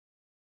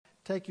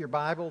Take your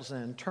Bibles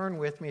and turn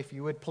with me, if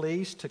you would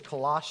please, to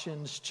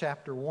Colossians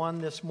chapter 1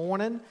 this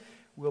morning.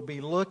 We'll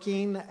be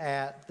looking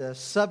at the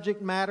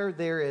subject matter,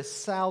 there is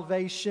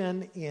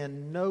salvation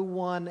in no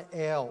one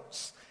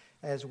else,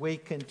 as we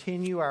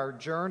continue our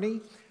journey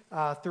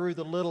through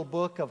the little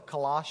book of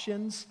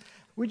Colossians.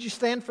 Would you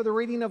stand for the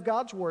reading of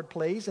God's Word,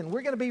 please? And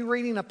we're going to be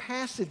reading a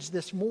passage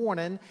this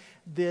morning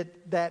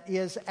that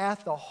is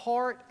at the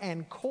heart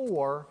and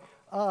core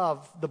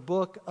of the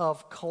book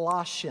of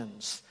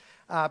Colossians.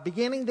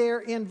 Beginning there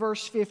in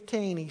verse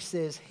 15, he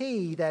says,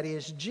 He, that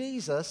is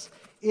Jesus,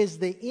 is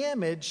the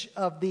image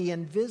of the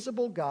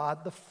invisible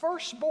God, the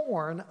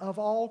firstborn of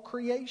all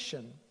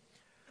creation.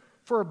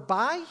 For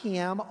by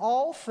him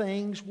all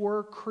things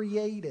were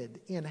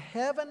created, in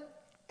heaven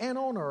and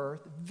on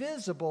earth,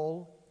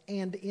 visible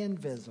and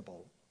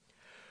invisible.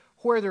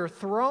 Whether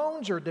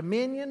thrones or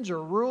dominions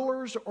or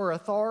rulers or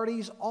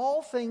authorities,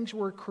 all things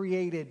were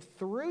created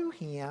through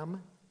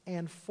him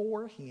and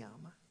for him.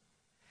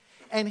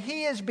 And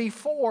he is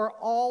before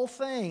all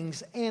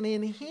things, and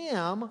in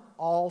him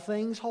all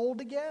things hold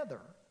together.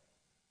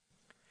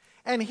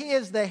 And he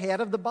is the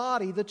head of the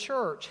body, the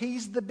church.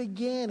 He's the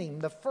beginning,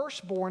 the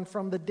firstborn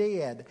from the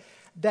dead,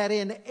 that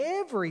in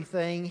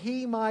everything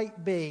he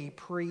might be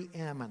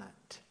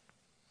preeminent.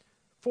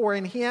 For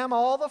in him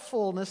all the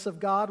fullness of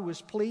God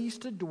was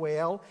pleased to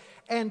dwell,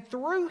 and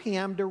through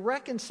him to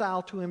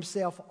reconcile to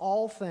himself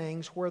all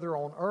things, whether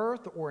on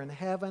earth or in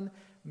heaven,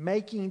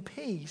 making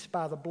peace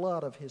by the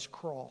blood of his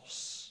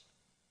cross.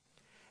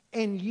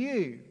 And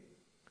you,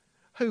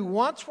 who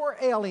once were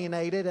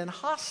alienated and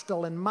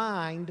hostile in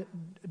mind,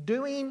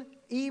 doing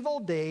evil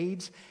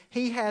deeds,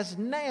 he has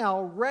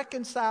now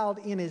reconciled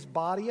in his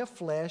body of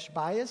flesh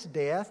by his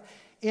death,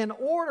 in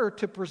order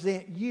to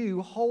present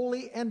you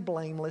holy and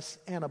blameless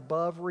and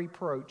above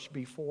reproach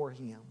before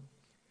him.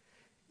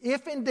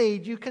 If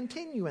indeed you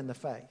continue in the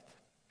faith,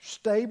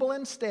 stable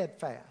and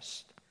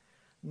steadfast,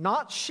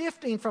 not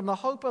shifting from the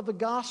hope of the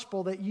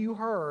gospel that you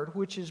heard,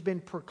 which has been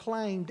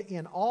proclaimed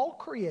in all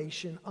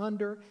creation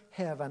under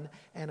heaven,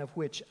 and of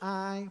which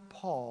I,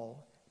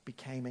 Paul,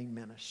 became a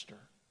minister.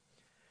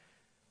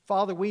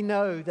 Father, we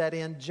know that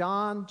in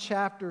John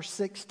chapter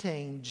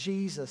 16,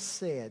 Jesus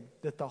said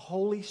that the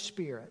Holy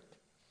Spirit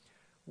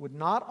would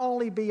not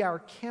only be our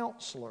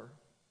counselor,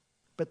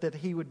 but that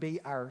he would be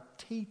our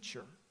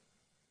teacher.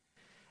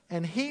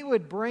 And he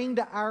would bring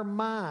to our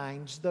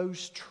minds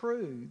those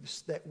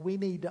truths that we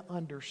need to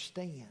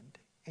understand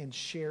and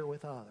share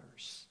with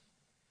others.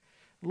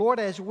 Lord,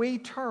 as we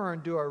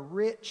turn to a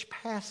rich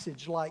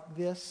passage like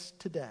this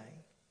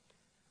today,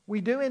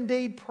 we do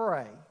indeed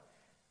pray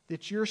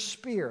that your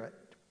Spirit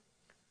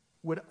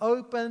would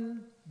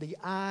open the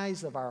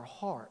eyes of our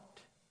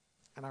heart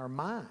and our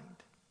mind,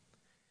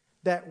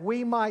 that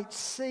we might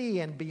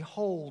see and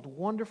behold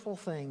wonderful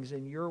things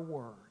in your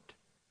word.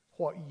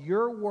 What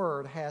your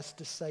word has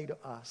to say to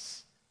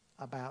us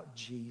about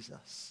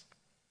Jesus.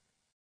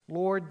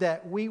 Lord,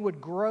 that we would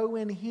grow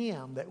in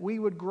him, that we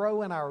would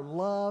grow in our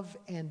love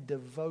and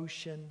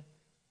devotion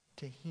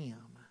to him.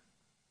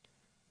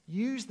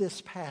 Use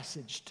this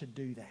passage to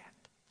do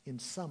that in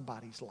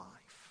somebody's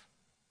life.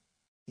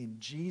 In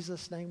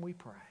Jesus' name we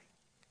pray.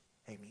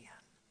 Amen.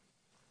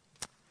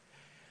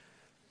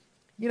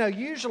 You know,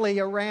 usually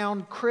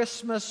around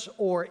Christmas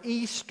or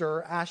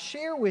Easter, I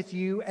share with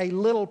you a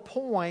little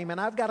poem, and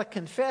I've got to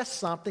confess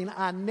something.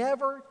 I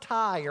never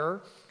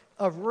tire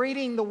of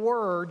reading the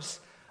words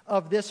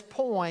of this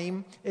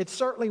poem. It's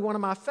certainly one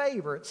of my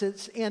favorites.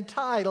 It's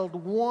entitled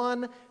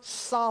One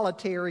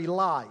Solitary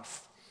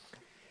Life.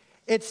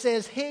 It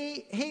says,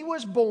 he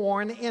was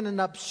born in an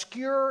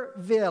obscure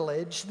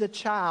village, the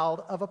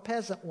child of a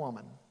peasant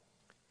woman.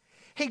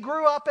 He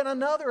grew up in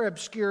another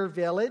obscure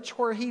village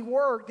where he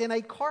worked in a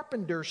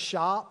carpenter's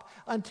shop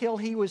until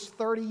he was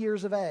 30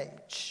 years of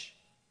age.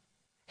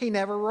 He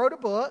never wrote a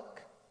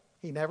book.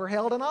 He never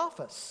held an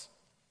office.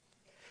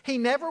 He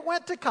never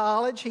went to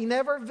college. He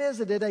never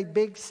visited a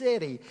big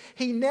city.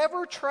 He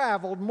never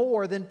traveled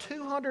more than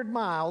 200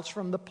 miles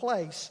from the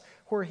place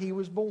where he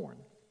was born.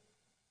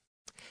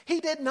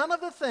 He did none of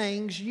the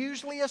things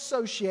usually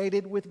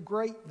associated with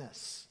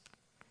greatness.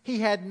 He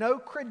had no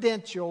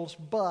credentials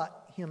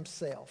but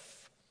himself.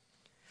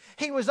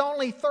 He was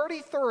only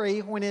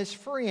 33 when his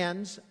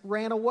friends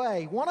ran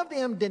away. One of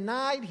them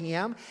denied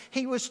him.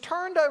 He was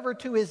turned over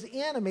to his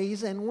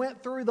enemies and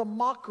went through the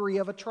mockery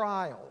of a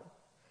trial.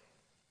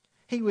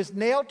 He was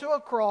nailed to a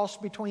cross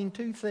between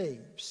two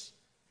thieves.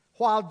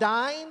 While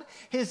dying,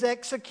 his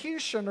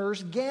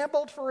executioners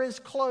gambled for his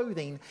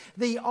clothing,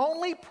 the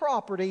only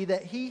property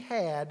that he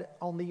had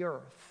on the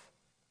earth.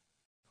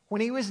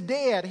 When he was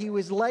dead, he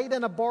was laid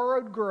in a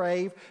borrowed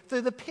grave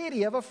through the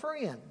pity of a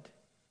friend.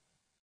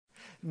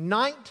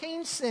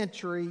 19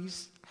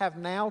 centuries have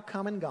now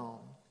come and gone.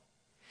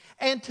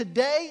 And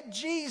today,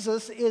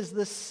 Jesus is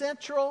the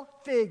central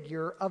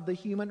figure of the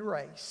human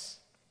race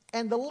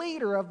and the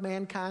leader of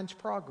mankind's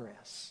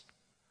progress.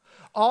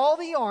 All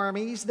the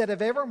armies that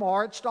have ever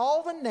marched,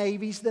 all the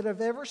navies that have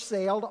ever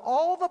sailed,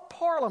 all the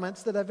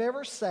parliaments that have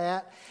ever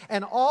sat,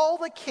 and all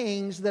the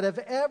kings that have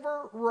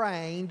ever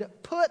reigned,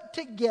 put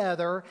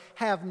together,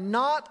 have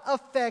not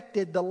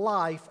affected the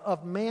life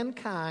of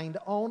mankind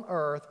on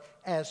earth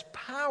as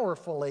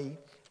powerfully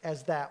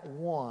as that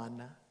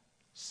one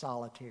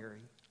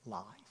solitary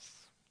life.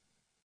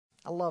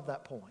 I love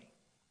that point.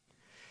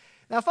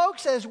 Now,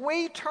 folks, as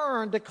we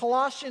turn to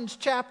Colossians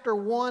chapter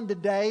 1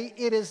 today,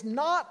 it is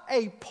not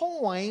a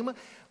poem,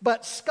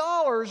 but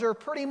scholars are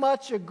pretty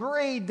much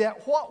agreed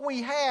that what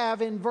we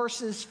have in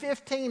verses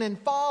 15 and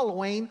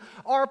following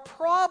are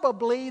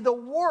probably the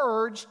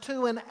words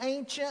to an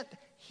ancient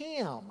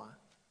hymn.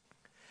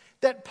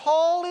 That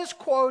Paul is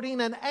quoting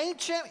an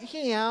ancient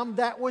hymn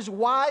that was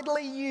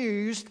widely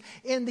used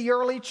in the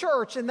early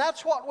church. And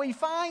that's what we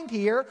find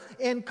here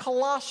in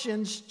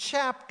Colossians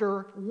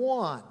chapter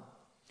 1.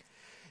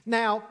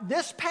 Now,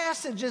 this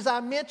passage, as I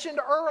mentioned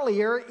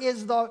earlier,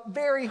 is the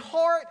very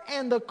heart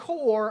and the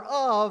core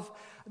of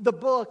the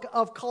book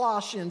of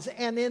Colossians.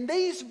 And in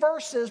these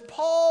verses,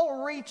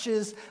 Paul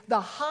reaches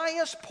the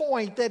highest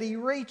point that he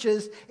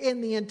reaches in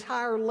the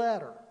entire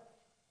letter.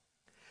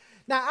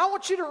 Now, I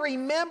want you to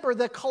remember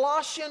the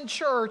Colossian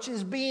church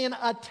is being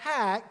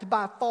attacked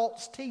by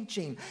false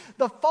teaching.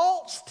 The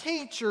false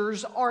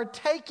teachers are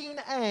taking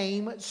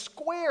aim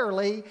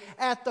squarely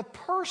at the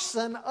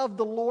person of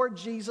the Lord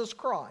Jesus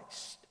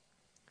Christ.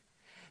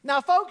 Now,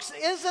 folks,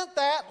 isn't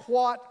that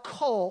what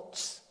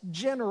cults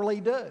generally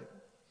do?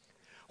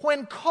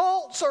 When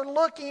cults are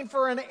looking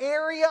for an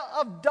area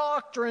of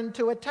doctrine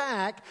to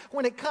attack,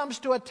 when it comes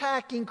to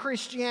attacking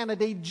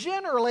Christianity,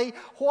 generally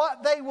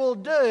what they will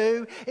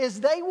do is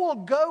they will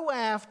go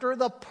after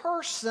the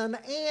person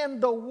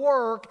and the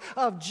work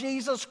of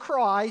Jesus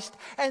Christ,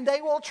 and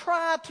they will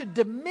try to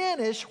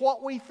diminish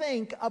what we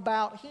think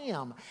about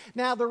Him.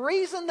 Now, the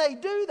reason they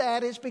do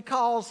that is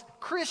because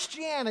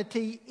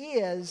Christianity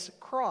is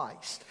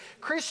Christ.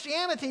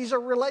 Christianity is a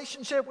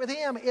relationship with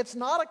Him. It's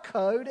not a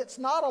code. It's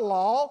not a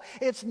law.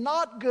 It's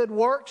not good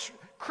works.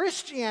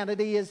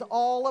 Christianity is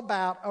all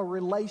about a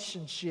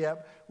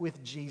relationship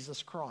with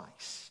Jesus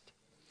Christ.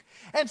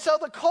 And so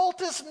the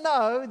cultists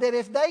know that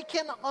if they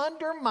can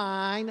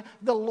undermine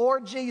the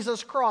Lord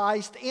Jesus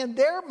Christ, in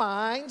their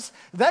minds,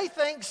 they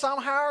think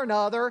somehow or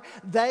another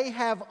they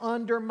have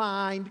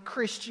undermined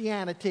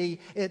Christianity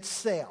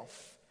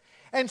itself.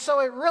 And so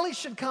it really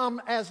should come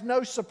as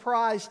no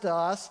surprise to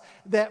us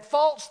that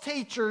false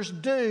teachers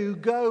do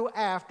go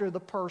after the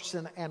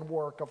person and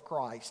work of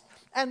Christ.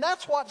 And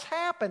that's what's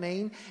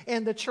happening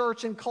in the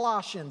church in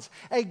Colossians.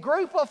 A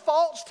group of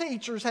false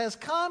teachers has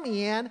come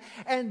in,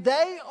 and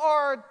they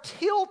are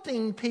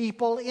tilting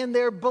people in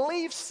their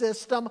belief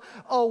system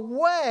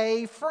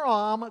away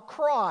from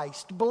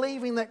Christ,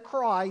 believing that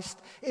Christ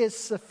is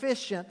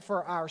sufficient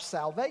for our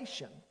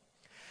salvation.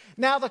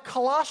 Now, the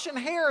Colossian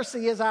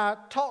heresy, as I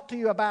talked to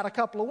you about a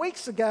couple of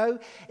weeks ago,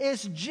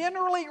 is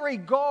generally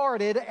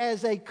regarded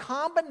as a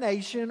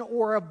combination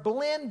or a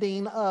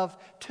blending of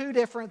two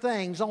different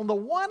things. On the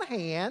one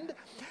hand,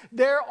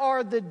 there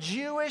are the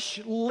Jewish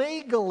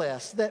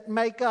legalists that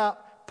make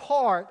up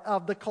part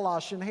of the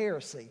Colossian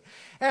heresy.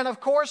 And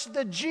of course,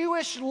 the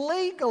Jewish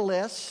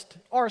legalists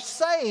are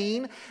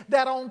saying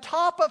that on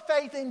top of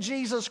faith in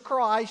Jesus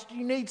Christ,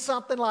 you need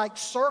something like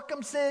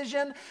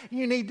circumcision.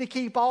 You need to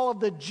keep all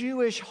of the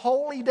Jewish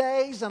holy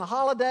days and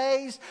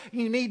holidays.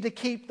 You need to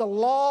keep the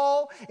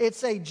law.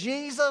 It's a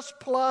Jesus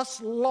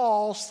plus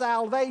law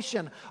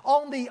salvation.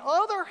 On the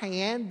other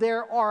hand,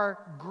 there are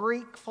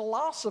Greek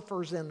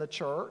philosophers in the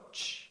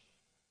church,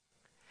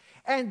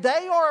 and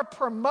they are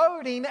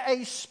promoting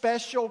a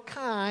special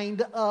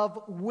kind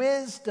of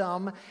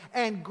wisdom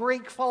and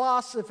Greek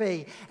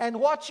philosophy. And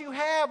what you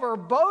have are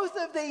both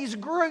of these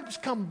groups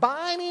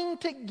combining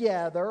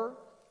together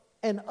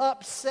and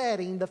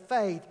upsetting the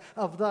faith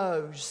of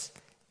those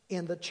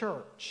in the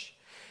church.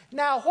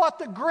 Now, what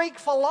the Greek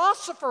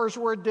philosophers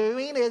were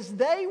doing is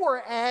they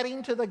were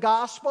adding to the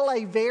gospel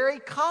a very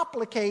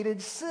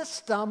complicated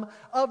system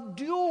of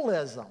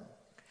dualism.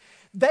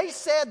 They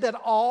said that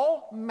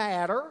all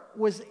matter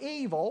was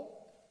evil,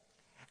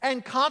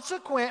 and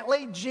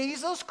consequently,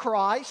 Jesus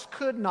Christ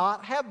could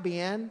not have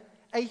been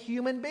a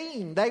human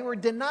being. They were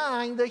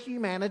denying the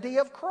humanity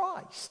of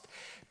Christ,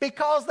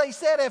 because they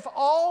said if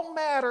all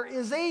matter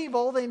is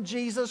evil, then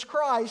Jesus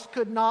Christ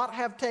could not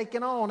have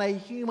taken on a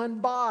human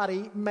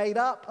body made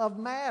up of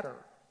matter.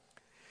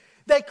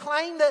 They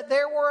claimed that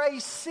there were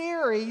a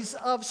series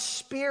of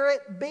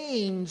spirit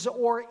beings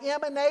or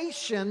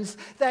emanations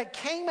that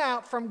came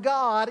out from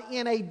God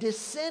in a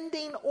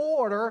descending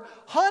order,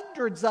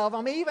 hundreds of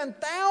them, even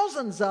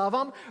thousands of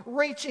them,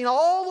 reaching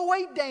all the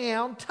way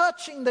down,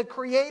 touching the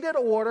created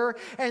order.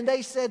 And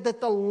they said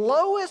that the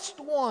lowest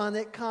one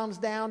that comes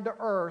down to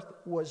earth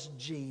was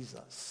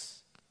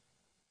Jesus.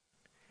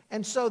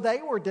 And so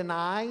they were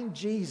denying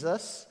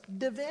Jesus'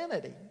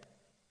 divinity.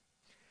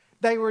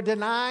 They were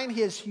denying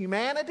His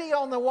humanity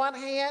on the one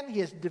hand,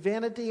 His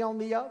divinity on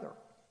the other.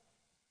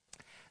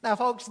 Now,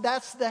 folks,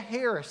 that's the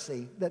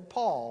heresy that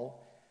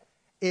Paul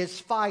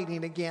is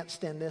fighting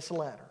against in this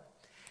letter.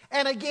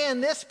 And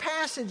again, this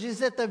passage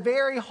is at the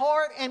very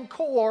heart and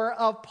core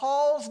of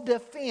Paul's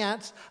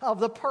defense of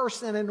the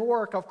person and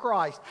work of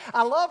Christ.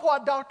 I love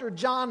what Dr.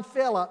 John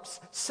Phillips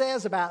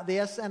says about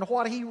this and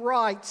what he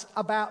writes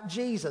about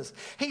Jesus.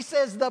 He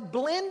says, the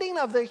blending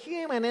of the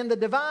human and the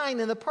divine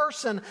in the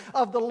person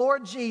of the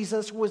Lord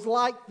Jesus was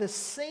like the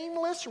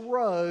seamless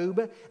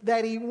robe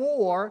that he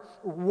wore,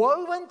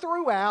 woven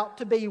throughout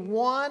to be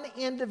one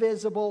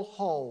indivisible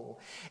whole.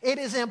 It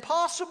is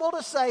impossible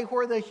to say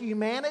where the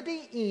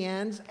humanity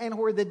ends and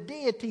where the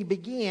deity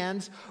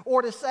begins,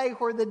 or to say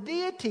where the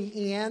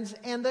deity ends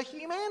and the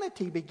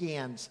humanity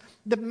begins.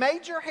 The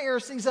major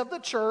heresies of the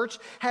church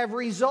have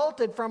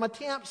resulted from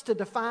attempts to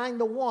define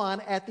the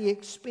one at the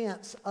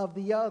expense of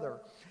the other.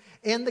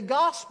 In the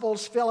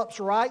Gospels, Phillips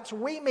writes,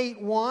 we meet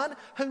one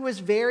who was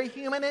very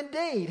human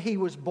indeed. He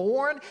was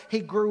born, he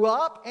grew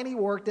up, and he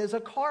worked as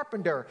a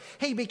carpenter.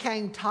 He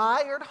became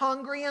tired,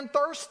 hungry, and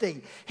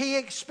thirsty. He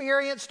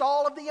experienced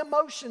all of the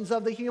emotions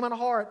of the human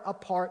heart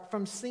apart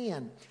from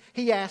sin.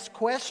 He asked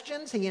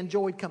questions, he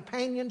enjoyed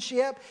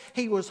companionship,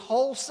 he was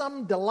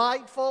wholesome,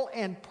 delightful,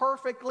 and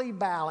perfectly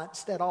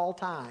balanced at all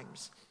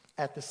times.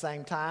 At the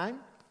same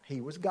time,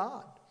 he was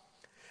God.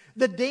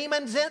 The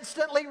demons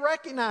instantly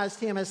recognized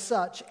him as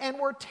such and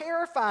were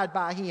terrified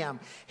by him.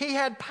 He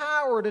had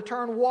power to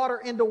turn water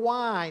into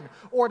wine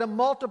or to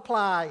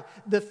multiply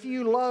the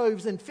few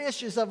loaves and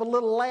fishes of a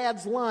little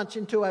lad's lunch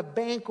into a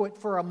banquet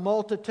for a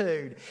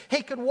multitude.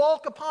 He could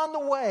walk upon the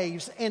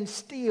waves and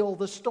still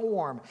the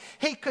storm.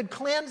 He could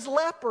cleanse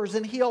lepers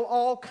and heal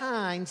all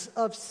kinds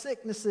of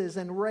sicknesses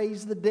and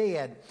raise the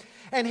dead.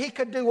 And he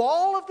could do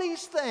all of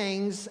these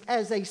things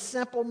as a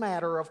simple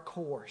matter of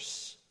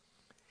course.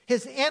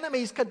 His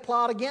enemies could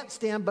plot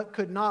against him but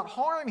could not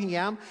harm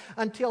him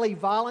until he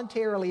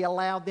voluntarily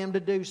allowed them to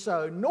do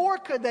so, nor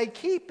could they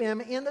keep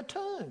him in the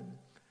tomb.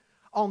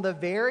 On the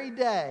very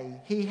day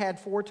he had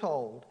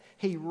foretold,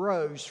 he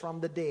rose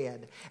from the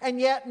dead. And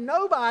yet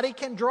nobody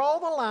can draw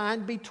the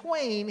line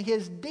between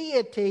his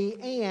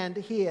deity and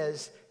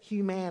his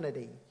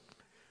humanity.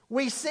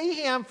 We see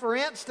him, for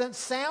instance,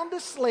 sound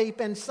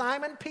asleep in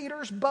Simon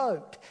Peter's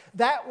boat.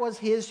 That was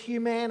his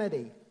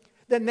humanity.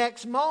 The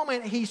next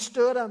moment, he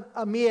stood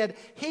amid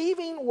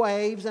heaving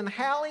waves and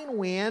howling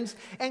winds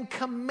and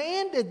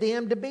commanded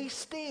them to be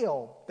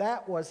still.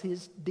 That was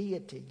his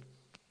deity.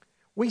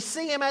 We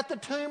see him at the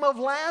tomb of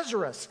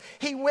Lazarus.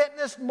 He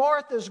witnessed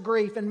Martha's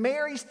grief and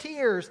Mary's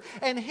tears,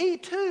 and he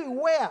too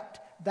wept.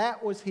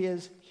 That was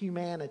his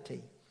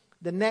humanity.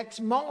 The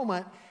next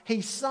moment, he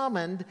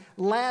summoned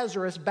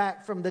Lazarus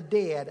back from the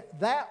dead.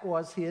 That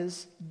was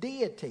his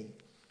deity.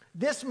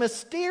 This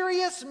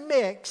mysterious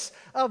mix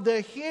of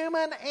the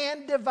human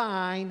and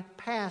divine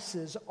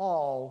passes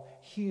all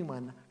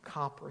human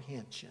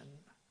comprehension.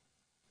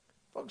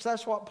 Folks,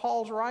 that's what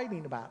Paul's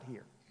writing about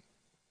here.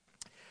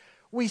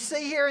 We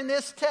see here in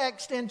this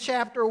text in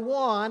chapter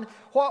 1,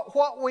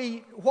 what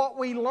we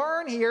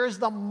learn here is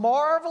the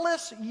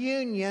marvelous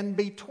union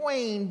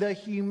between the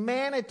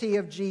humanity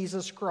of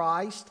Jesus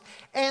Christ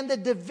and the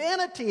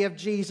divinity of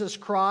Jesus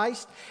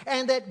Christ,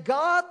 and that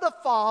God the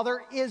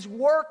Father is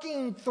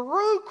working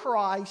through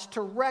Christ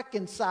to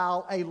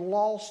reconcile a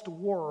lost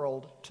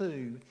world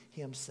to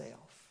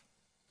himself.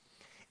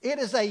 It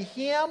is a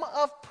hymn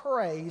of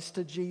praise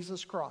to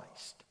Jesus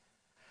Christ.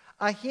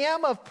 A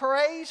hymn of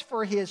praise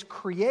for his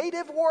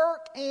creative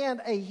work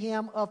and a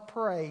hymn of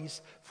praise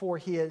for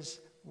his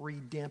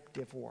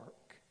redemptive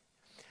work.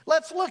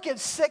 Let's look at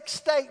 6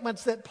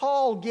 statements that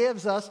Paul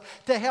gives us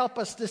to help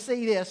us to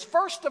see this.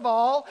 First of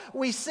all,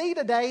 we see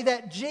today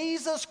that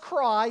Jesus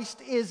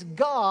Christ is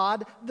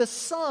God the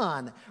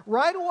Son.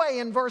 Right away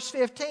in verse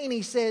 15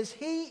 he says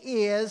he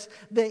is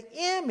the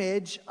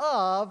image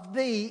of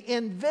the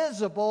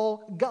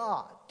invisible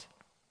God.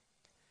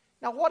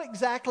 Now what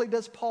exactly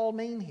does Paul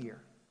mean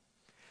here?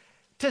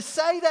 To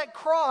say that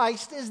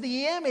Christ is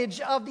the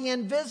image of the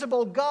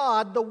invisible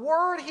God, the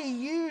word he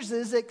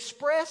uses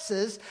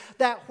expresses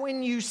that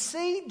when you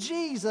see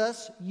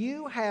Jesus,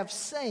 you have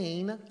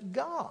seen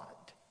God.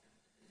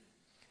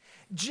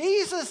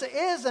 Jesus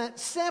isn't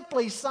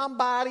simply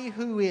somebody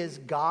who is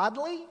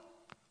godly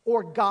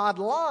or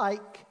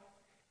godlike.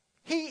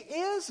 He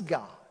is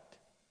God.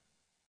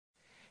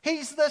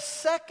 He's the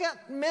second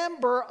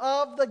member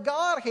of the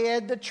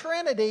Godhead, the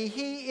Trinity.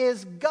 He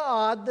is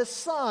God the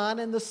Son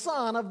and the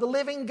Son of the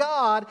living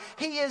God.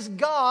 He is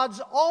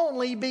God's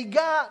only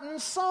begotten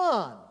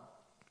Son.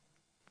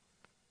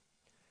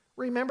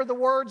 Remember the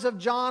words of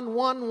John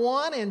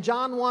 1:1. In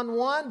John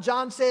 1:1,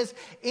 John says,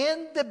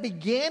 in the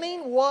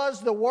beginning was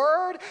the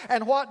Word.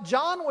 And what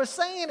John was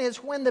saying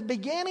is when the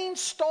beginning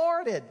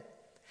started,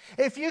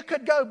 If you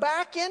could go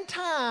back in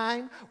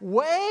time,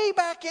 way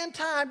back in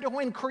time to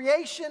when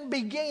creation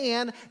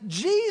began,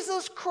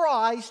 Jesus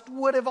Christ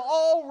would have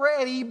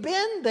already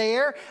been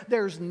there.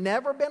 There's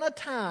never been a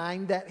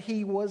time that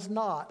He was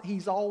not.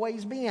 He's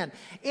always been.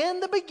 In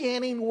the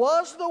beginning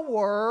was the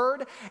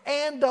Word,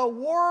 and the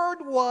Word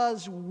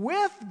was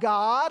with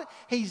God.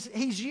 He's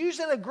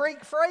using a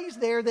Greek phrase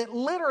there that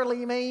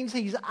literally means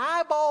He's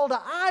eyeball to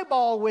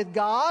eyeball with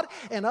God.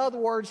 In other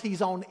words,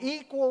 He's on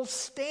equal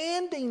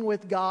standing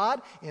with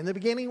God. In the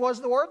beginning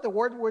was the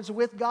Word was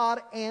with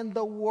God, and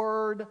the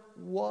Word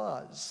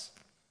was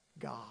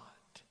God.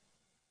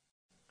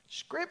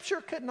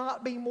 Scripture could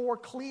not be more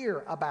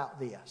clear about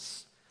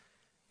this,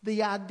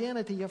 the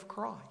identity of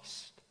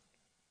Christ.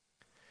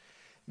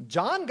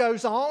 John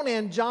goes on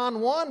in John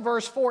 1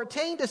 verse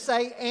 14 to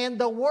say, and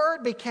the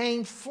Word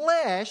became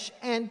flesh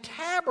and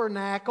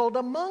tabernacled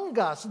among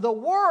us. The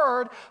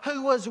Word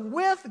who was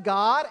with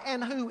God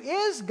and who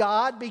is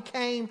God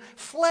became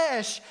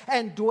flesh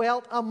and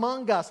dwelt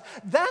among us.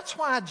 That's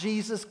why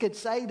Jesus could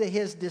say to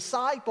His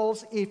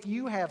disciples, if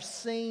you have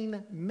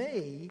seen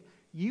me,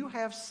 you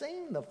have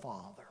seen the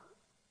Father.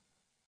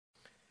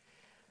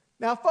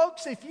 Now,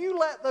 folks, if you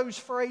let those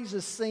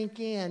phrases sink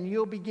in,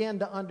 you'll begin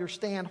to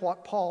understand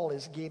what Paul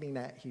is getting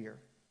at here.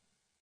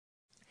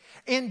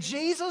 In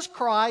Jesus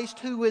Christ,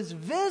 who is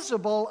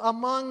visible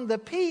among the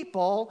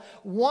people,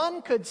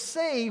 one could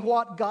see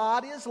what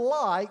God is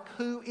like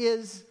who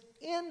is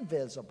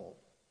invisible.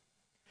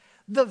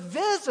 The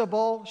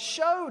visible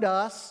showed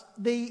us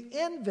the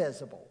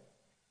invisible.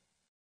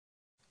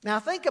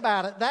 Now, think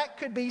about it. That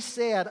could be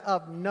said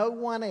of no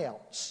one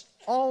else,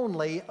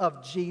 only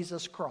of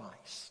Jesus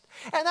Christ.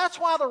 And that's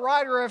why the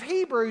writer of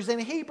Hebrews in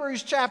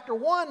Hebrews chapter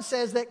 1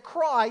 says that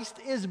Christ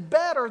is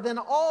better than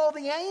all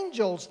the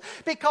angels,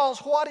 because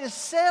what is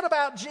said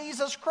about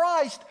Jesus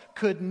Christ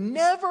could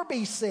never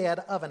be said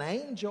of an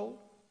angel.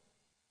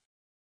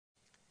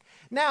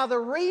 Now, the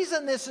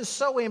reason this is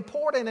so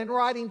important in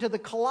writing to the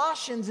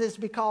Colossians is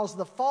because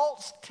the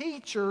false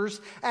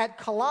teachers at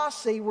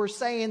Colossae were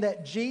saying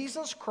that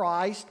Jesus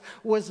Christ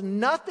was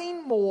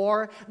nothing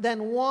more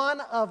than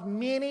one of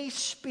many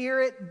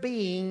spirit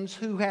beings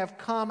who have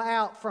come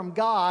out from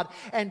God.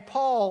 And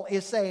Paul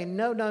is saying,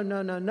 no,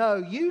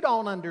 you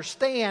don't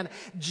understand.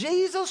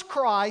 Jesus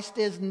Christ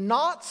is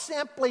not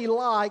simply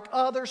like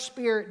other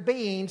spirit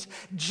beings.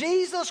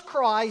 Jesus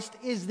Christ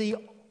is the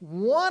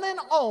one and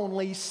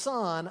only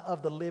Son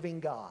of the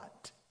living God.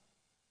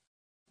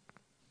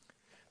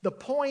 The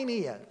point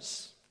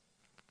is,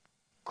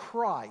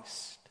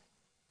 Christ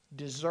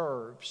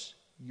deserves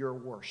your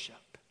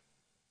worship.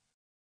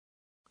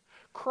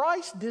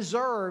 Christ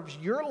deserves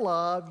your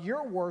love,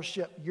 your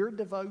worship, your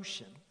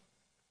devotion.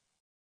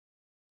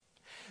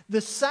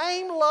 The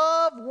same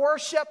love,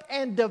 worship,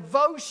 and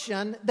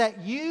devotion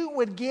that you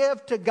would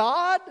give to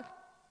God,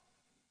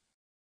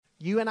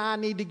 you and I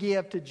need to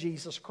give to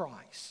Jesus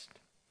Christ.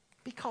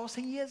 Because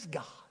He is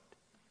God.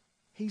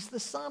 He's the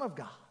Son of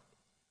God.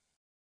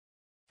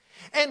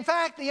 In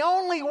fact, the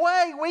only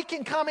way we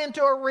can come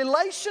into a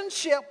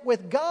relationship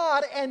with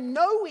God and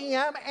know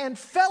Him and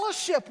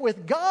fellowship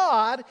with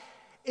God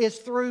is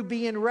through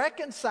being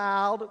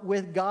reconciled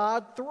with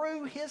God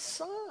through His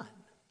Son.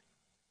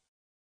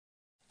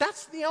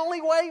 That's the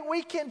only way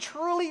we can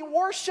truly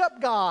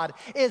worship God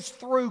is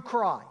through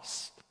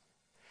Christ.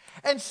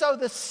 And so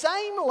the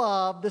same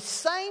love, the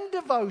same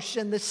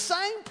devotion, the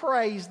same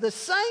praise, the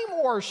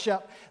same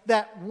worship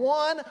that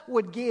one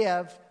would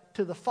give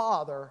to the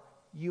Father,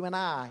 you and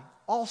I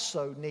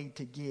also need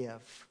to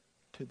give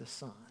to the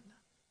Son.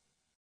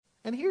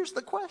 And here's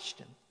the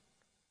question.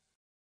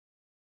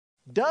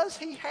 Does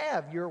He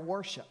have your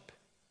worship?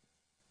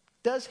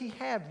 Does He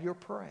have your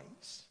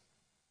praise?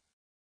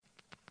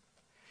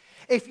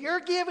 If you're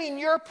giving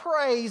your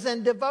praise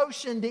and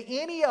devotion to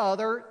any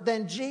other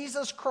than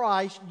Jesus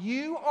Christ,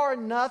 you are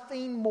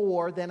nothing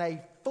more than a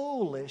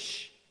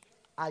foolish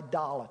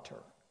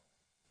idolater.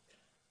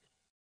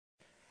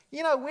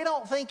 You know, we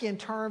don't think in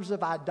terms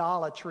of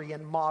idolatry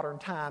in modern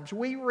times.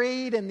 We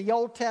read in the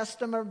Old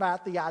Testament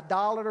about the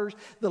idolaters,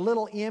 the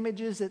little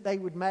images that they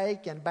would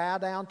make and bow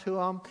down to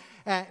them.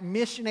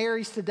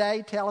 Missionaries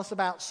today tell us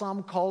about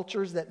some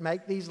cultures that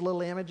make these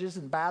little images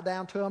and bow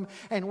down to them.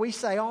 And we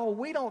say, oh,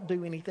 we don't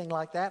do anything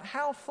like that.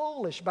 How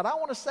foolish. But I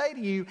want to say to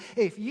you,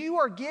 if you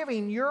are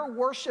giving your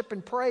worship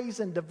and praise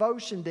and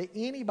devotion to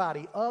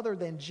anybody other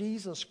than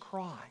Jesus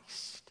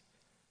Christ,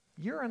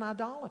 you're an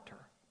idolater.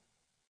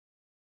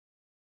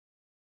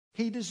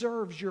 He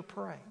deserves your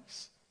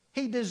praise.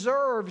 He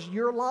deserves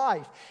your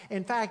life.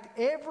 In fact,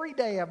 every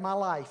day of my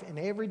life and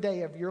every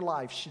day of your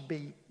life should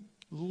be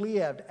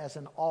lived as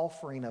an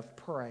offering of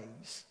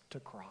praise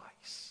to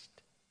Christ.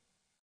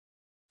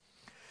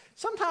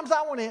 Sometimes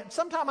I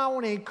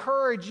want to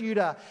encourage you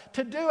to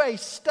do a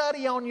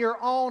study on your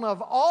own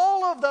of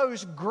all of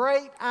those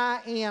great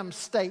I am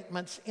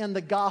statements in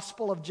the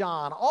Gospel of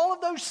John. All of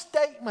those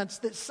statements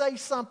that say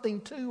something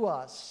to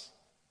us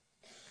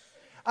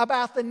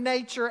about the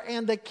nature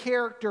and the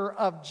character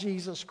of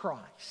Jesus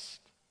Christ.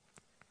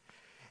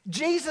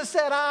 Jesus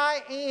said,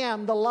 I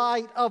am the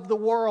light of the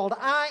world.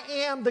 I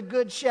am the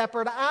good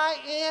shepherd. I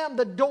am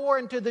the door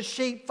into the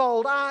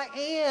sheepfold. I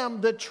am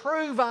the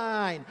true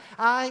vine.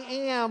 I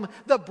am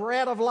the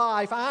bread of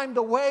life. I'm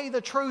the way,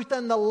 the truth,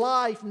 and the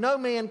life. No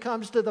man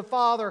comes to the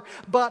Father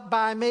but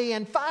by me.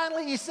 And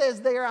finally he says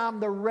there, I'm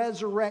the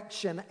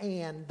resurrection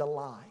and the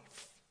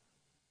life.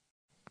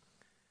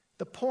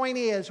 The point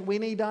is, we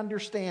need to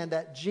understand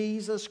that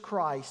Jesus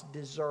Christ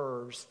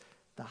deserves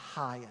the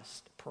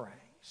highest praise.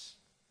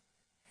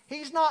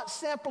 He's not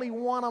simply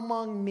one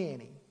among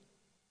many.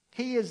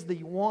 He is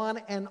the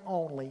one and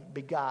only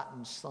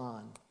begotten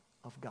Son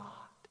of God.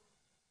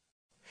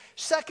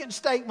 Second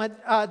statement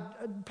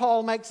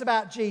Paul makes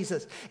about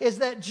Jesus is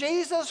that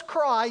Jesus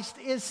Christ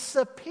is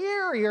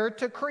superior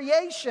to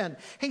creation.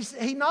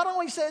 He not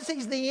only says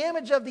he's the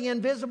image of the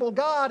invisible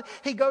God,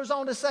 he goes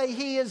on to say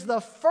he is the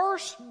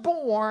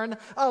firstborn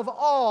of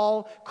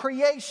all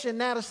creation.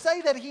 Now, to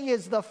say that he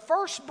is the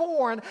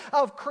firstborn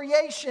of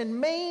creation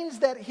means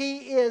that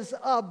he is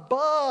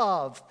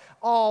above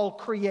all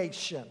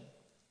creation.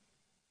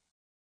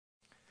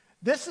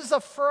 This is a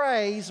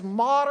phrase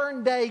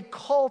modern day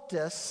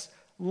cultists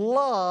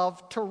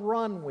love to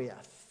run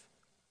with.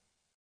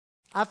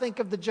 I think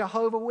of the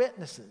Jehovah's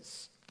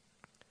Witnesses.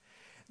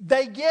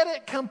 They get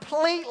it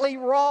completely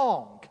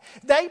wrong.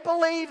 They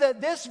believe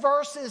that this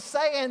verse is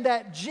saying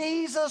that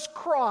Jesus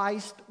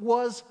Christ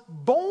was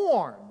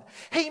born.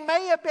 He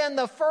may have been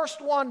the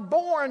first one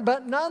born,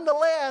 but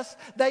nonetheless,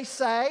 they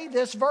say,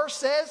 this verse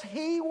says,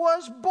 he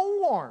was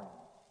born.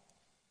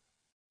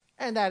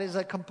 And that is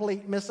a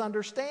complete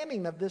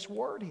misunderstanding of this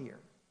word here.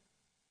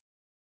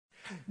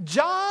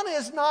 Paul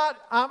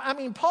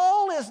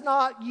is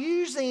not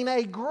using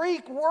a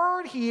Greek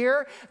word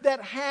here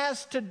that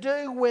has to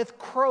do with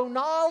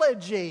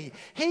chronology.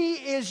 He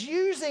is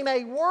using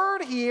a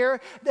word here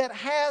that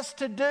has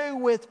to do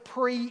with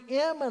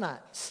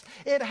preeminence.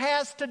 It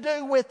has to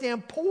do with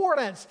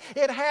importance.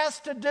 It has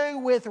to do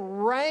with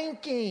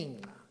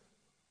ranking.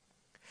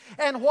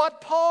 And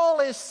what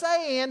Paul is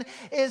saying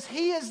is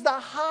he is the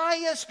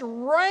highest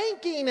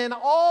ranking in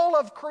all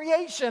of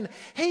creation.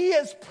 He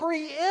is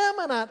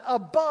preeminent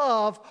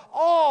above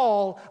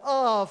all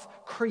of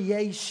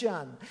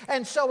creation.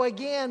 And so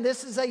again,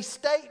 this is a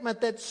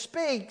statement that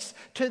speaks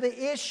to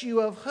the issue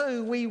of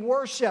who we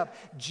worship.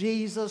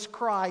 Jesus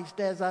Christ,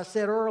 as I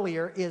said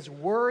earlier, is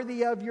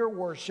worthy of your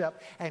worship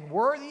and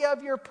worthy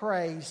of your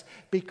praise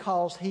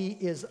because he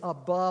is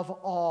above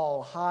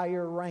all,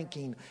 higher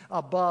ranking,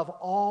 above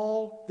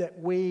all that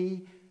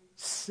we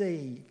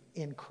see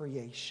in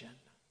creation.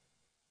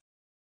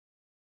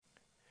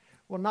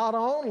 Well, not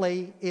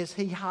only is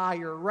he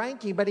higher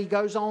ranking, but he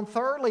goes on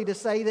thirdly to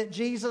say that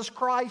Jesus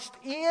Christ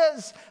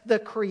is the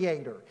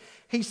creator.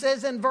 He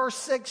says in verse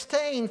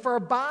 16, for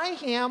by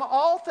him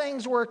all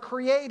things were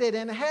created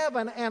in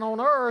heaven and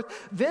on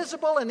earth,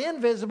 visible and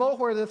invisible,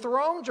 whether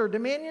thrones or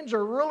dominions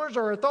or rulers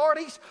or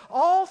authorities,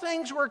 all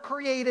things were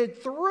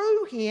created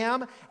through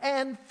him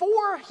and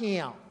for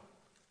him.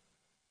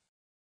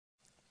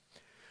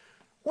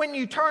 When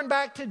you turn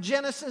back to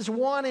Genesis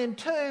 1 and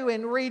 2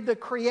 and read the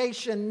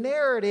creation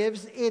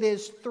narratives, it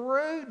is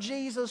through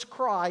Jesus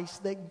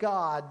Christ that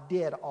God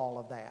did all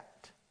of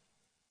that.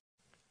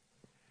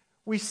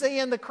 We see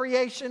in the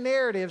creation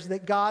narratives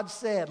that God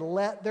said,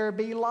 let there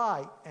be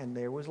light, and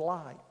there was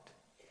light.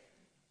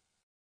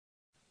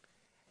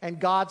 And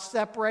God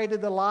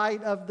separated the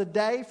light of the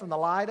day from the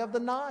light of the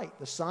night,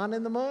 the sun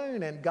and the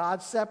moon, and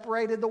God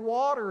separated the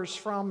waters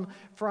from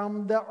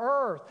the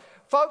earth.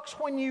 Folks,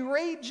 when you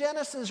read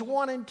Genesis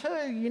 1 and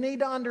 2, you need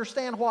to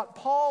understand what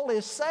Paul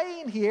is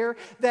saying here,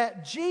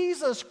 that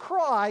Jesus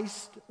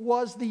Christ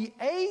was the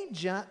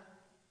agent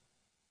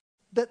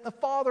that the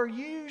Father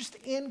used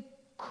in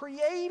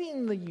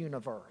creating the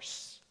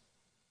universe.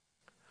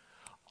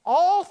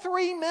 All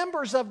three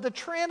members of the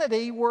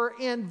Trinity were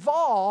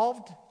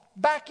involved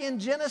back in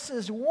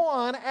Genesis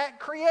 1 at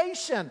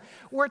creation.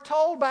 We're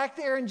told back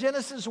there in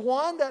Genesis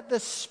 1 that the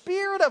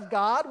Spirit of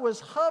God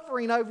was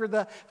hovering over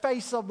the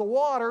face of the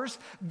waters.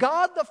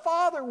 God the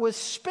Father was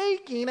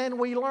speaking, and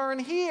we learn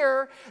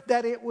here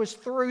that it was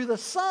through the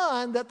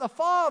Son that the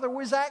Father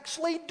was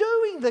actually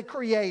doing the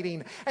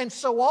creating. And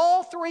so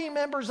all three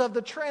members of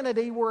the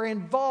Trinity were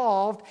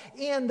involved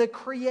in the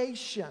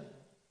creation.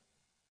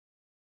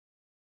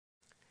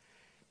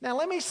 Now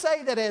let me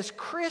say that as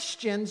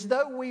Christians,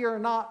 though we're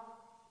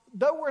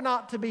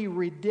not to be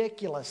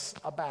ridiculous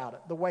about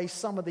it, the way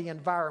some of the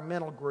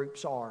environmental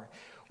groups are,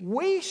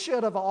 we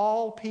should of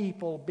all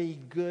people be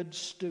good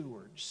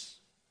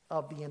stewards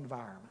of the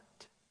environment.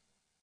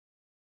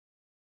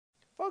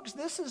 Folks,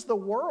 this is the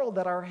world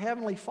that our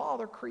Heavenly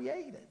Father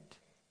created.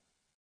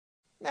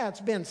 Now,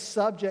 it's been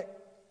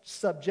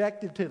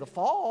subjected to the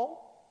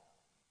fall,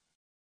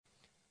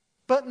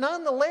 but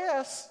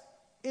nonetheless,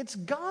 it's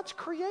God's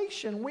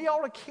creation. We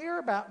ought to care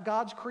about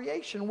God's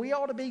creation. We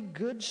ought to be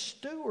good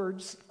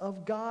stewards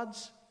of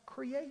God's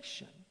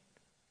creation.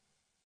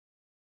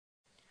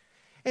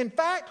 In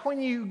fact,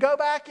 when you go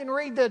back and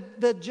read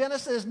the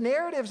Genesis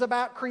narratives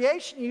about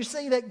creation, you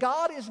see that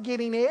God is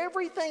getting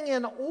everything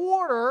in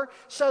order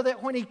so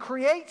that when He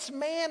creates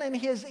man in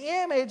His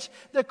image,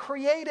 the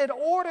created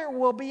order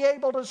will be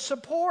able to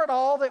support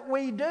all that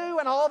we do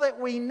and all that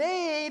we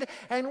need,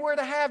 and we're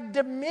to have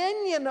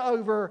dominion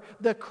over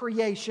the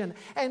creation.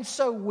 And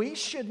so we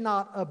should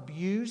not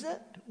abuse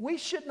it. We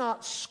should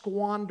not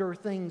squander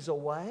things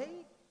away.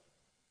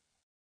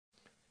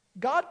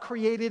 God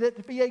created it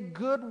to be a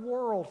good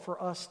world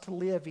for us to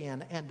live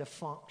in and to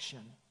function.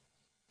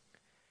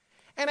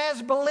 And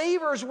as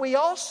believers, we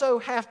also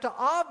have to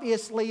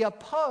obviously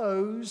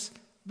oppose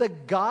the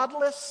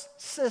godless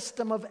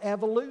system of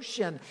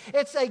evolution.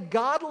 It's a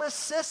godless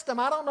system.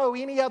 I don't know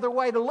any other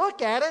way to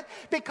look at it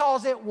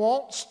because it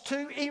wants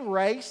to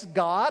erase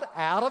God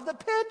out of the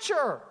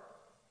picture.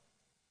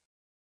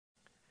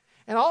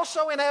 And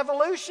also in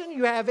evolution,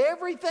 you have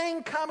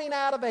everything coming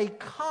out of a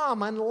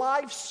common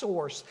life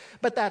source.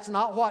 But that's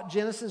not what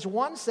Genesis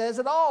 1 says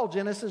at all.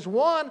 Genesis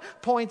 1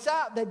 points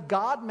out that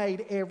God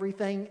made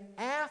everything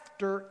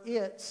after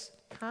its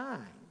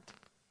kind.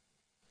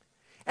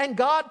 And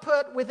God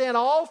put within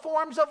all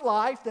forms of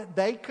life that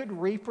they could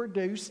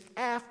reproduce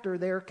after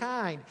their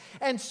kind.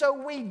 And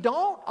so we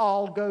don't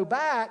all go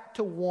back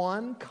to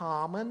one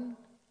common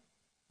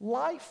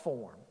life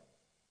form.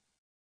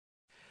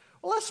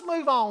 Let's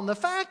move on. The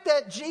fact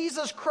that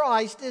Jesus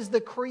Christ is the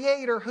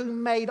Creator who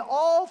made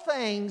all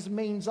things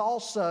means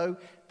also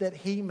that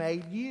He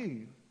made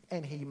you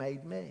and He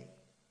made me.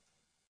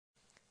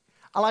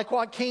 I like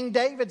what King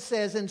David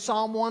says in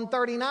Psalm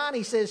 139.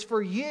 He says, for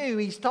you,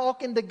 he's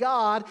talking to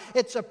God.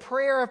 It's a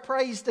prayer of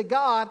praise to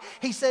God.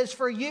 He says,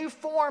 for you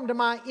formed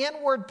my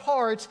inward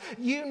parts.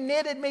 You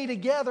knitted me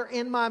together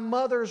in my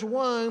mother's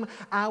womb.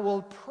 I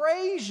will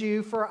praise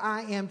you, for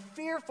I am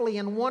fearfully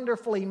and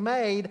wonderfully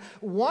made.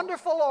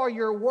 Wonderful are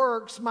your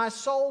works. My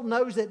soul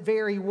knows it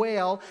very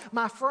well.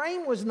 My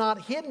frame was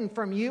not hidden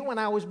from you when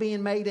I was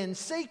being made in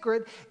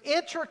secret,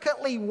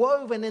 intricately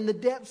woven in the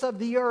depths of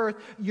the earth.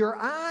 Your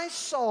eyes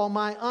saw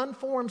my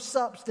unformed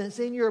substance.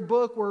 In your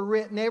book were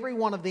written, every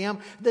one of them,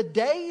 the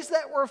days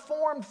that were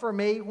formed for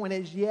me, when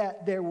as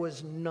yet there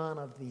was none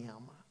of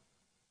them.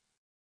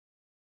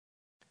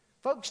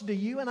 Folks, do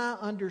you and I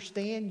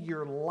understand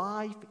your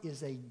life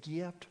is a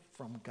gift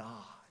from God?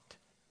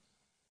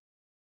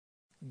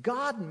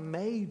 God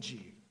made you.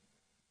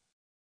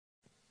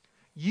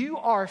 You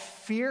are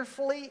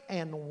fearfully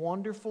and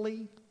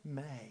wonderfully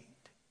made.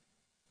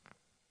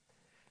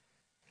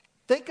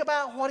 Think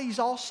about what he's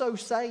also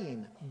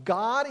saying.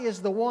 God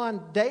is the one,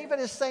 David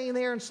is saying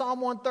there in Psalm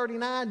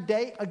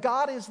 139,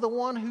 God is the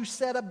one who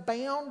set a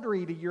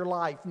boundary to your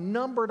life,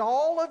 numbered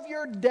all of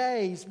your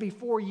days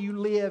before you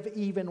live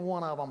even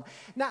one of them.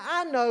 Now,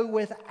 I know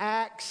with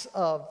acts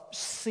of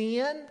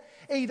sin,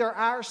 either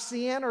our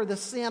sin or the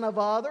sin of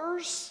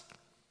others,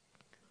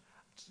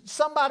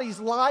 somebody's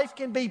life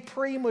can be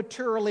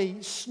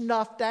prematurely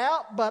snuffed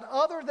out, but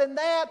other than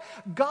that,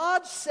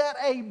 God set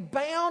a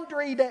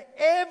boundary to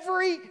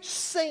every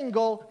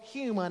single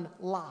human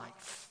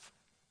life.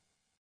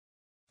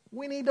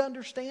 We need to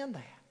understand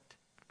that.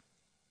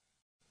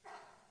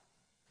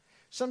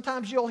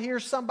 Sometimes you'll hear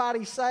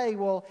somebody say,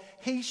 well,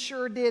 he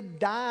sure did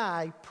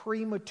die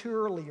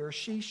prematurely, or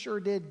she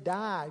sure did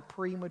die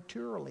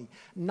prematurely.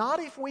 Not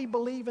if we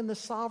believe in the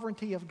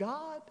sovereignty of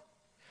God.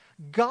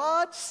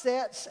 God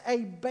sets a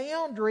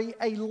boundary,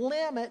 a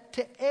limit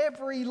to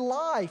every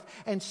life.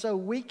 And so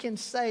we can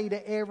say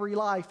to every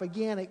life,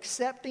 again,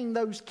 accepting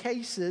those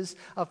cases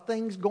of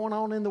things going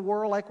on in the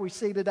world like we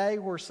see today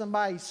where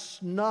somebody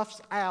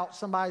snuffs out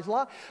somebody's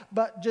life,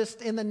 but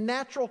just in the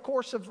natural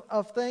course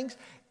of things,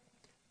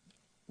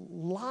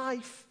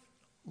 life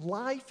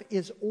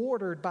is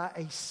ordered by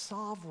a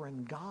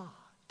sovereign God.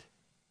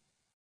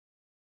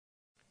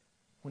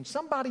 When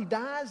somebody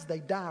dies, they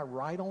die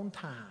right on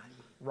time.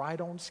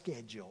 Right on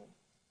schedule.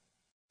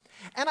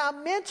 And I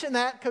mention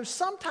that because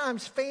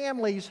sometimes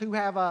families who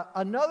have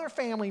another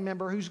family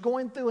member who's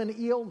going through an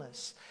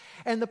illness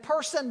and the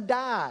person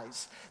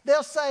dies,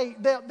 they'll say,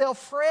 they'll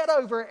fret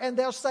over it and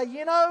they'll say,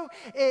 you know,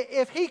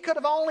 if he could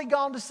have only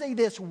gone to see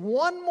this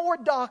one more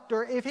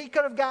doctor, if he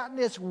could have gotten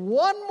this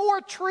one more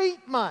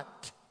treatment,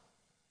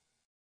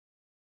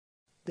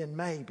 then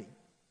maybe.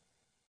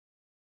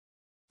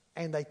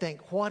 And they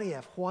think, what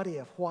if?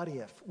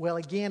 Well,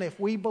 again, if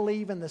we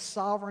believe in the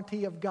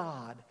sovereignty of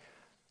God,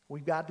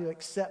 we've got to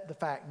accept the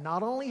fact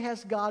not only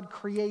has God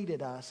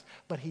created us,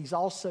 but He's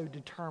also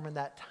determined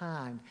that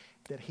time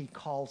that He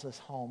calls us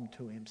home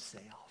to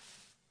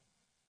Himself.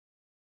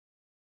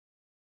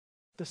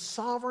 The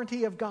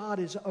sovereignty of God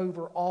is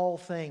over all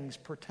things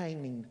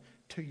pertaining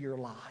to your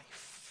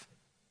life.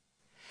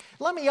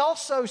 Let me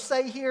also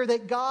say here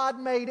that God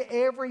made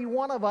every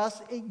one of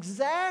us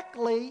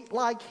exactly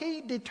like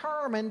He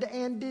determined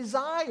and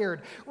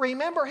desired.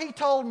 Remember, He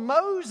told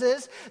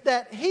Moses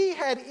that He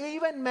had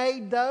even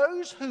made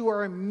those who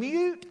are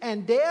mute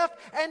and deaf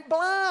and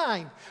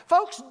blind.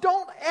 Folks,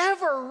 don't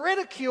ever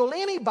ridicule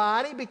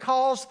anybody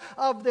because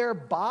of their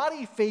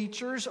body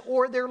features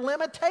or their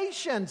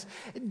limitations.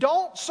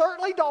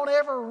 Certainly don't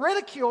ever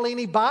ridicule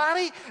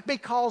anybody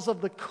because of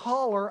the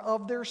color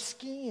of their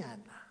skin.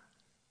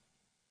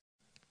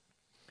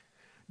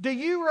 Do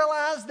you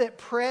realize that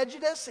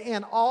prejudice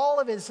in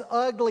all of its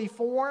ugly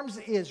forms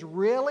is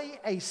really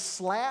a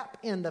slap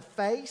in the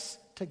face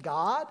to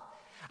God?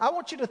 I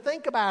want you to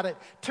think about it.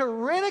 To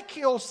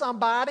ridicule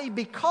somebody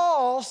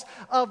because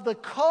of the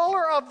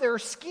color of their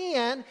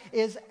skin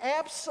is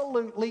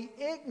absolutely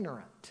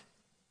ignorant.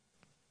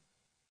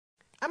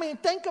 I mean,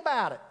 think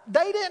about it.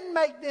 They didn't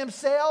make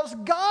themselves,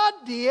 God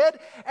did,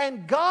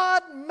 and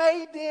God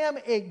made them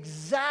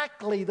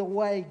exactly the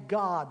way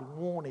God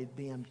wanted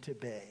them to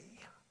be.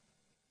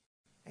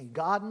 And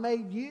God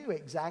made you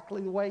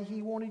exactly the way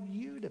He wanted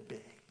you to be.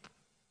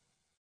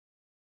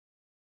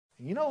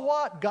 And you know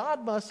what?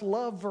 God must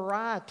love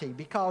variety,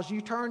 because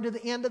you turn to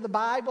the end of the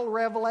Bible,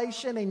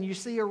 Revelation, and you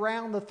see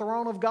around the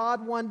throne of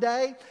God one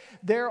day,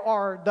 there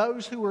are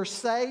those who are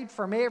saved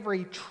from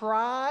every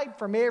tribe,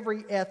 from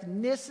every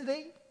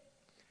ethnicity,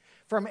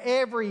 from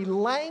every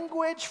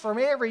language, from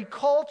every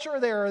culture.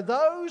 There are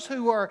those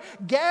who are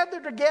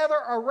gathered together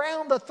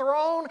around the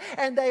throne,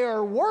 and they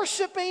are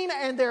worshiping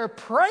and they're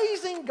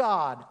praising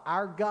God.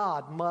 Our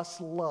God must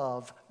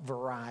love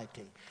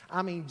variety.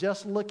 I mean,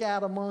 just look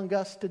out among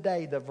us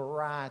today, the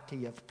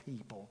variety of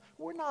people.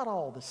 We're not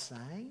all the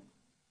same.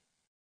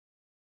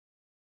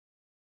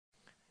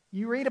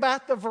 You read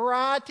about the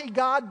variety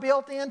God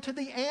built into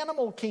the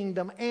animal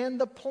kingdom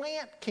and the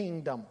plant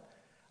kingdom.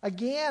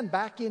 Again,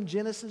 back in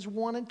Genesis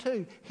 1 and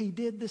 2, He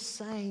did the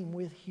same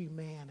with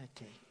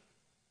humanity.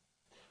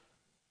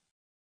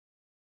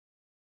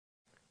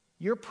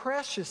 You're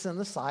precious in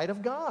the sight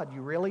of God.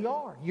 You really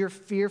are. You're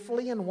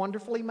fearfully and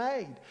wonderfully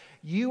made.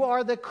 You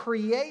are the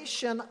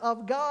creation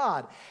of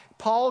God.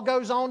 Paul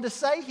goes on to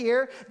say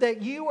here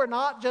that you are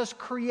not just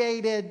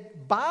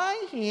created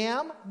by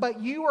Him,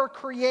 but you are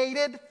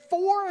created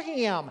for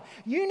Him.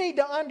 You need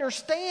to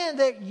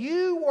understand that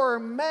you were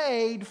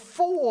made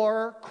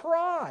for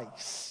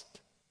Christ.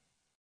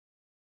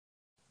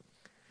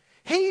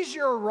 He's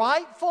your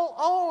rightful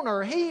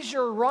owner. He's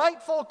your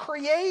rightful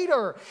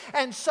creator.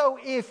 And so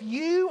if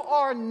you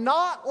are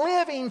not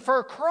living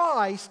for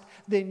Christ,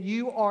 then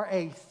you are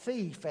a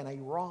thief and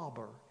a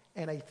robber.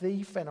 And a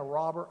thief and a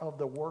robber of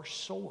the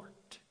worst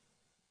sort.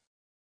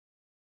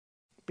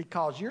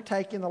 Because you're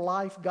taking the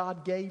life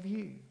God gave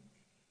you.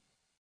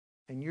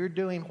 And you're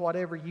doing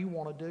whatever you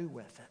want to do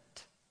with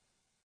it.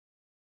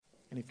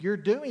 And if you're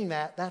doing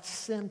that, that's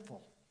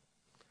sinful.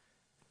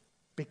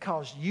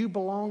 Because you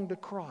belong to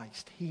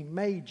Christ. He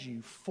made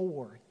you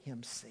for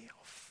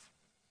Himself.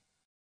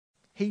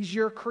 He's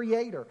your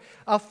creator.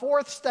 A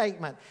fourth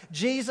statement,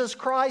 Jesus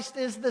Christ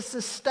is the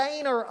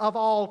sustainer of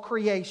all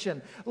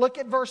creation. Look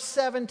at verse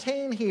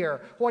 17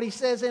 here, what He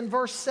says in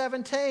verse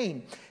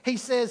 17. He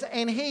says,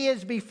 and He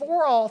is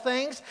before all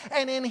things,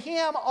 and in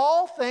Him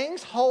all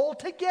things hold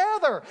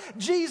together.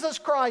 Jesus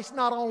Christ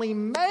not only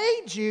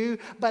made you,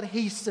 but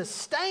He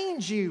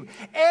sustains you.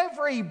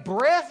 Every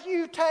breath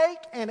you take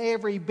and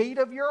every beat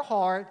of your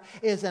heart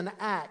is an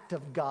act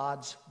of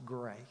God's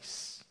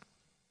grace.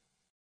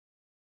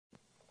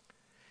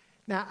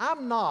 Now,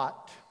 I'm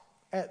not,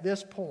 at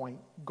this point,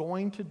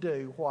 going to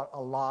do what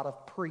a lot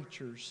of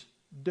preachers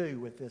do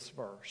with this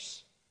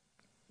verse.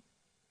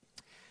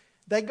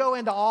 They go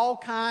into all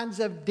kinds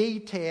of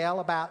detail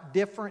about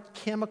different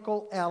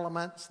chemical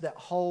elements that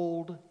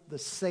hold the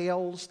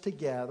cells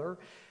together.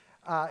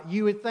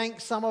 You would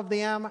think some of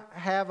them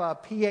have a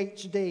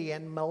PhD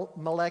in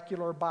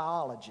molecular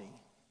biology.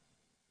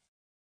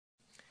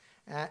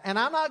 And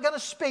I'm not going to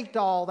speak to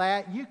all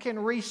that. You can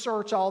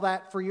research all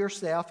that for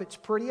yourself. It's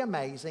pretty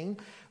amazing.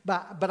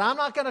 But I'm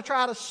not going to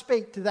try to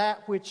speak to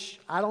that which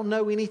I don't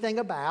know anything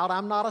about.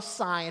 I'm not a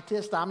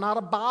scientist. I'm not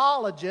a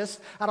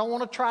biologist. I don't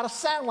want to try to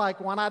sound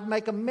like one. I'd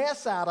make a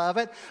mess out of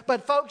it.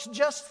 But folks,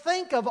 just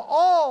think of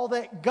all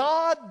that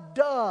God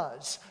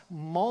does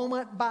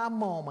moment by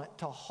moment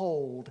to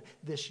hold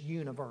this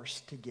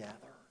universe together.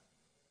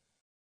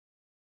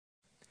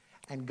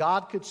 And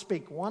God could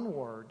speak one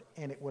word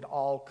and it would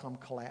all come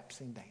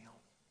collapsing down.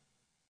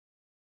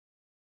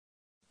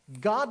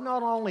 God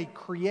not only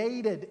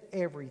created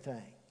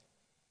everything,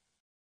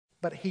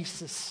 but He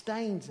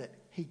sustains it.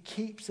 He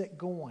keeps it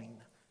going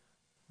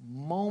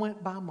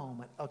moment by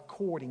moment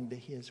according to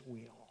His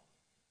will.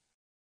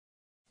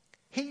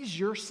 He's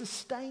your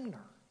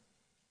sustainer.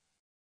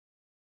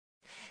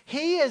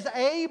 He is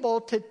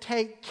able to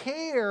take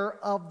care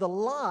of the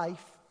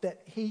life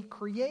that He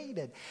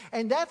created.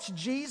 And that's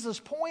Jesus'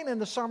 point in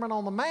the Sermon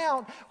on the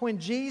Mount when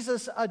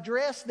Jesus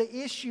addressed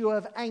the issue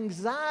of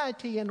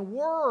anxiety and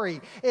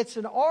worry. It's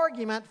an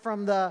argument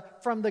from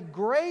the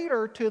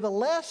greater to the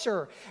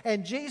lesser.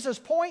 And Jesus'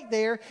 point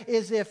there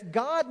is if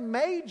God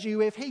made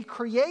you, if He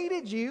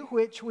created you,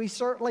 which we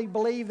certainly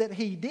believe that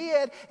He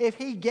did, if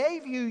He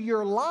gave you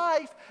your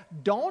life,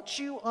 don't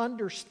you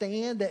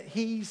understand that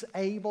He's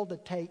able to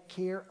take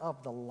care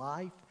of the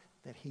life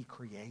that He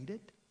created?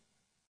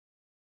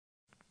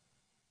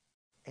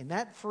 And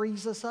that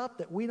frees us up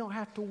that we don't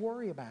have to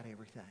worry about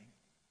everything.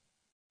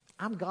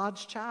 I'm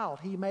God's child.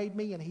 He made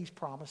me and He's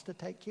promised to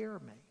take care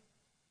of me.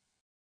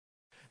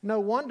 No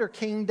wonder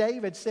King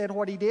David said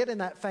what he did in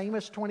that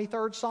famous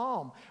 23rd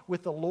Psalm.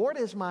 With the Lord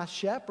as my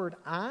shepherd,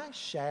 I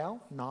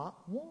shall not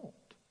want.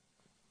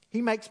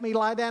 He makes me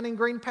lie down in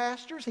green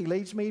pastures. He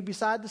leads me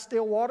beside the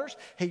still waters.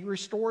 He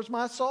restores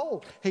my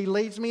soul. He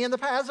leads me in the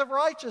paths of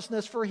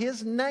righteousness for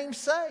His name's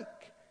sake.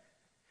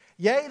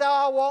 Yea, though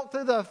I walk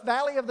through the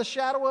valley of the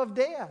shadow of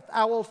death,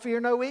 I will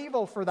fear no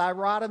evil, for Thy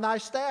rod and Thy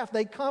staff,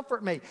 they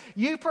comfort me.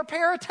 You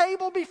prepare a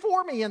table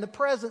before me in the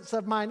presence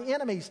of mine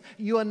enemies.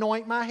 You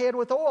anoint my head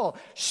with oil.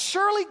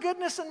 Surely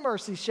goodness and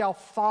mercy shall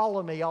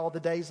follow me all the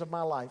days of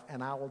my life,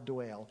 and I will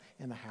dwell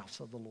in the house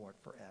of the Lord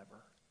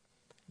forever.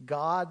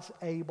 God's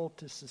able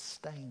to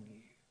sustain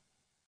you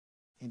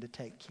and to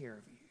take care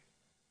of you.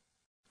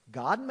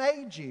 God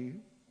made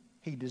you.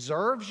 He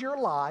deserves your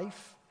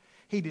life.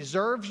 He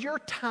deserves your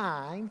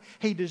time.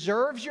 He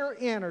deserves your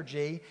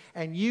energy.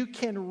 And you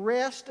can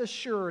rest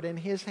assured in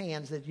His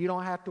hands that you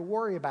don't have to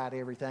worry about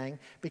everything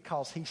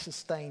because He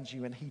sustains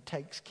you and He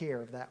takes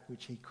care of that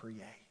which He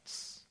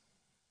creates.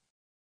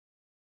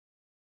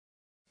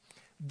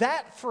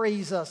 That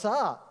frees us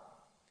up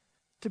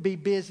to be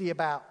busy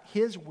about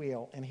His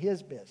will and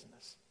His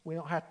business. We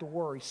don't have to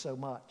worry so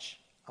much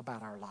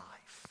about our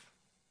life.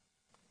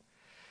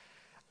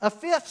 A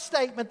fifth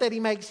statement that he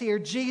makes here,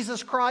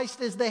 Jesus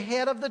Christ is the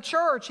head of the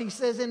church. He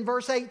says in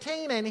verse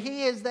 18, and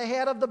He is the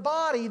head of the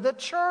body, the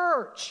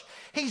church.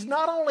 He's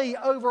not only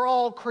over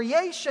all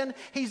creation,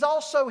 He's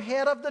also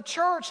head of the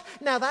church.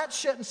 Now that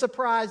shouldn't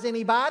surprise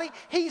anybody.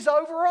 He's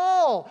over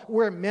all.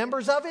 We're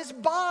members of His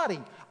body.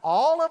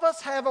 All of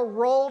us have a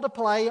role to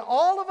play.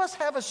 All of us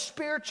have a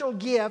spiritual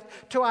gift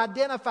to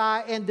identify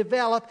and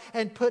develop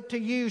and put to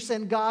use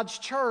in God's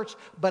church.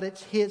 But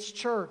it's His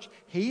church.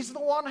 He's the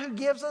one who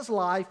gives us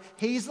life.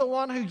 He's the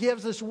one who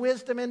gives us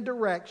wisdom and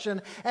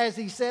direction. As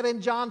He said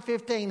in John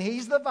 15,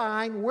 He's the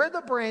vine, we're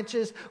the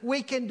branches.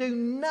 We can do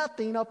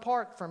nothing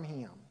apart from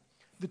Him.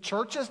 The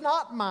church is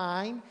not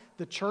mine.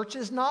 The church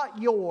is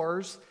not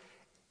yours.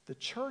 The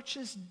church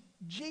is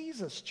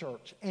Jesus'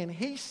 church. And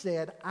He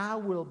said, I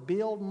will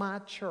build my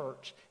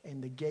church,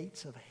 and the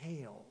gates of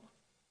hell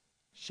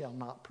shall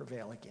not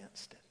prevail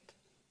against it.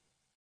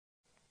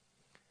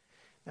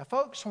 Now,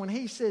 folks, when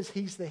He says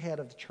He's the head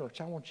of the church,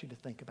 I want you to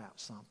think about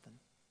something.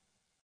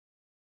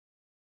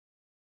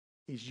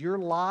 Is your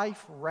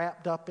life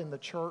wrapped up in the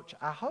church?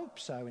 I hope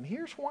so, and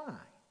here's why.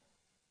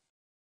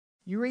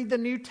 You read the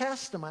New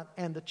Testament,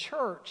 and the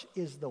church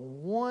is the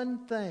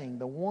one thing,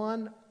 the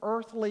one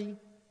earthly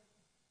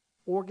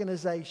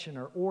organization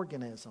or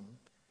organism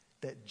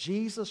that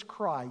Jesus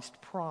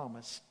Christ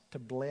promised to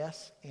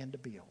bless and to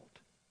build.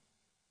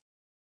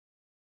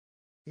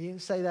 He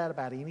didn't say that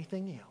about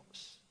anything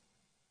else.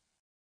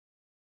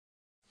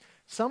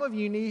 Some of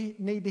you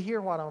need to hear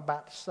what I'm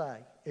about to say.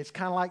 It's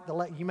kind of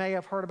like you may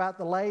have heard about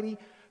the lady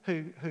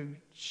who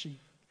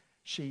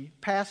she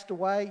passed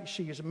away.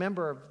 She was a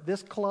member of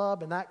this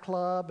club and that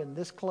club and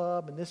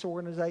this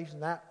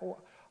organization,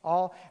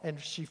 and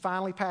she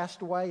finally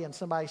passed away, and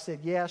somebody said,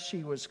 yes,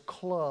 she was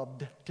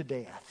clubbed to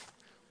death.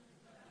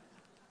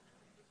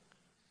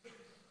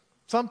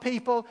 Some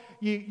people,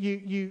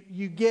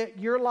 you get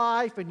your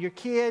life and your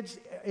kids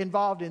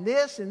involved in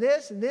this and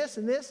this and this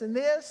and this and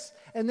this,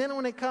 and then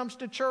when it comes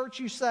to church,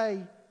 you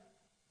say,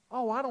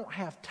 oh, I don't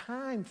have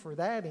time for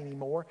that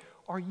anymore.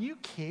 Are you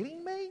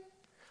kidding me?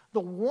 The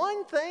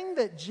one thing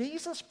that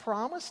Jesus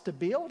promised to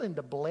build and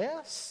to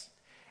bless,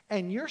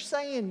 and you're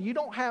saying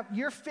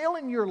you're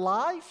filling your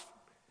life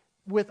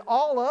with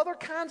all other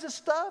kinds of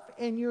stuff,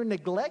 and you're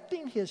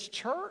neglecting His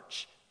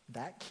church?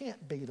 That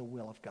can't be the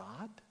will of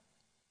God.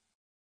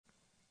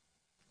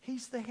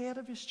 He's the head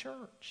of His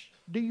church.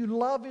 Do you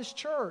love His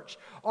church?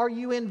 Are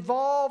you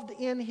involved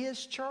in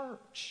His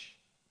church?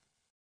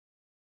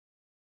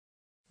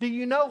 Do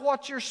you know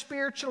what your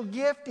spiritual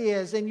gift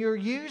is, and you're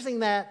using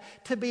that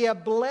to be a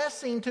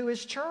blessing to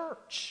His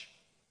church?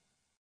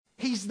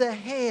 He's the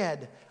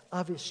head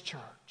of His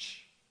church.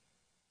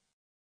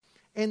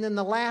 And then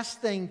the last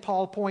thing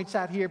Paul points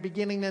out here,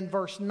 beginning in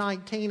verse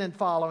 19 and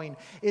following,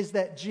 is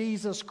that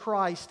Jesus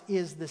Christ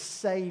is the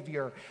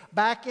Savior.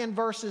 Back in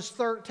verses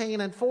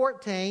 13 and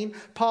 14,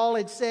 Paul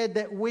had said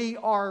that we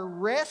are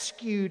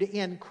rescued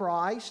in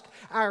Christ.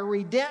 Our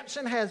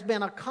redemption has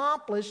been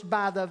accomplished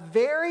by the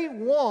very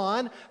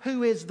one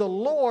who is the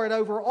Lord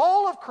over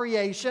all of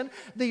creation.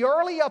 The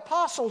early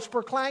apostles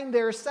proclaimed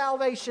there is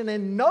salvation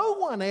in no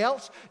one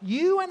else.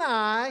 You and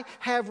I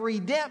have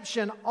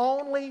redemption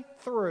only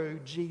through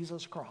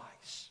Jesus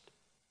Christ.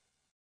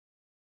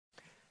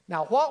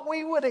 Now, what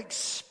we would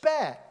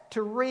expect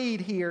to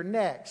read here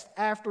next,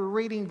 after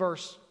reading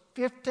verse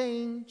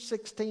 15,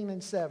 16,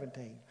 and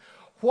 17,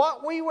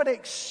 what we would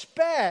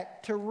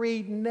expect to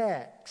read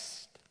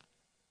next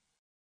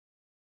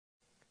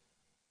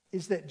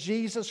is that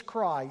Jesus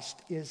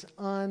Christ is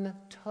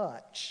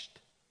untouched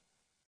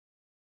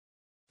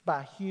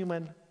by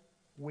human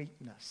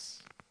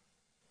weakness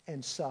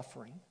and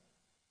suffering.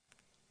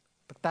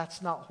 But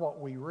that's not what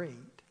we read.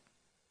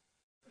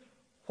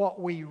 What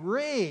we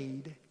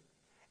read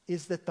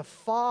is that the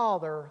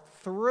Father,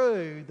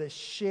 through the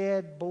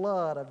shed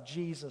blood of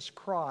Jesus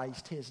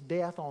Christ, His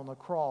death on the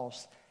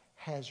cross,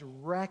 has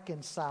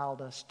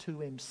reconciled us to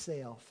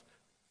Himself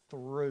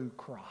through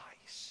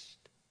Christ.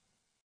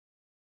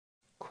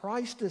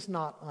 Christ is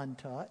not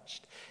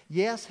untouched.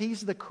 Yes,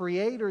 He's the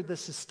Creator, the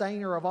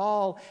Sustainer of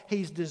all.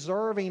 He's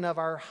deserving of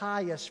our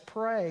highest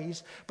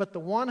praise. But the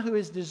one who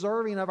is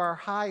deserving of our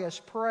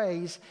highest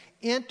praise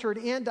entered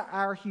into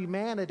our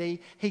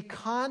humanity. He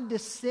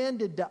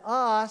condescended to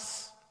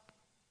us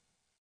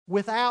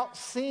without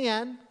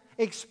sin,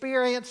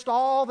 experienced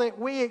all that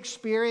we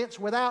experience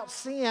without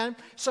sin,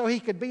 so He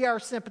could be our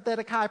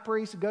sympathetic high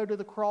priest, go to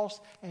the cross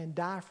and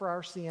die for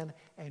our sin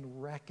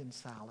and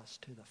reconcile us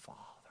to the Father.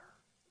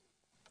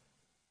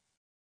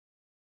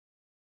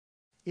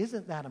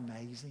 Isn't that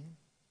amazing?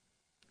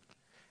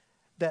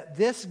 That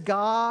this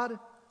God,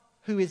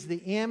 who is the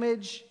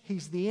image,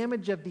 He's the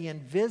image of the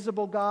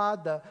invisible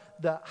God,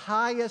 the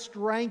highest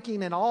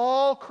ranking in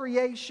all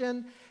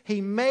creation.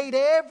 He made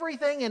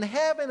everything in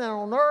heaven and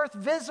on earth,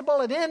 visible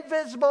and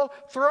invisible,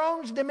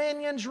 thrones,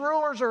 dominions,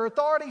 rulers, or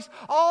authorities,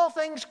 all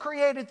things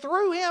created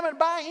through Him and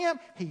by Him.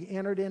 He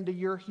entered into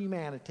your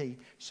humanity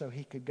so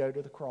He could go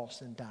to the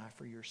cross and die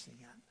for your sin,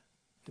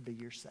 to be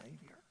your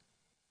Savior.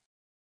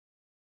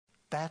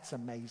 That's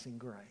amazing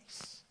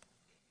grace.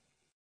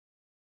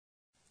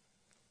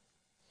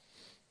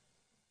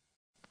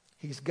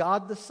 He's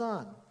God the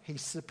Son.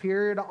 He's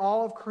superior to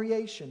all of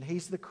creation.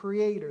 He's the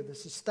Creator, the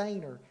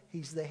Sustainer.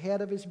 He's the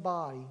head of His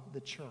body,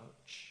 the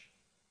church.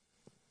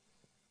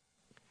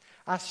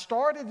 I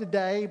started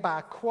today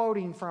by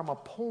quoting from a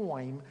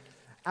poem.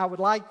 I would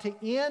like to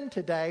end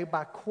today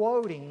by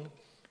quoting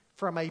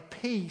from a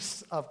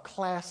piece of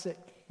classic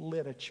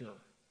literature.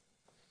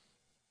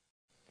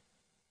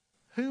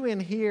 Who in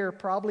here,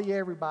 probably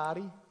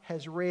everybody,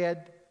 has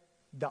read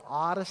The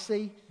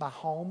Odyssey by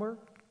Homer?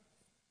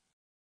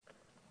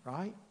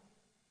 Right?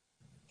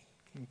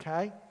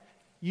 Okay.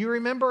 You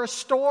remember a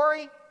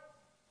story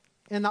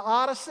in the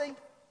Odyssey?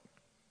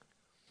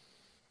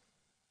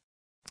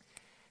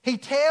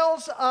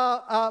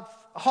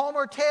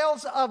 Homer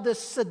tells of the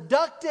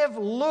seductive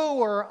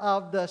lure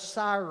of the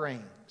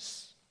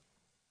sirens.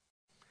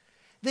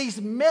 These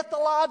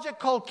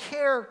mythological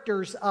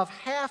characters of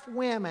half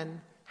women,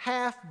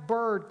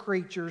 half-bird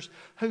creatures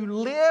who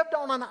lived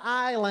on an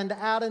island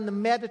out in the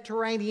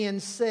Mediterranean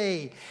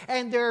Sea.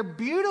 And their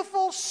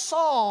beautiful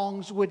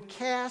songs would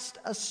cast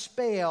a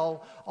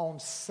spell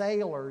on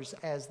sailors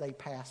as they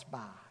passed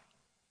by.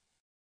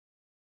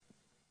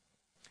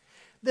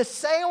 The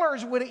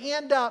sailors would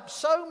end up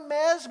so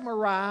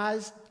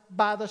mesmerized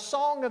by the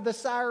song of the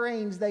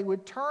sirens, they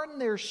would turn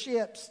their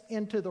ships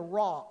into the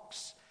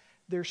rocks.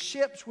 Their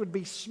ships would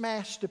be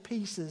smashed to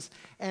pieces,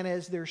 and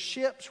as their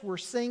ships were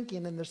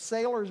sinking and the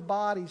sailors'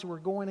 bodies were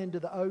going into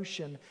the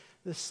ocean,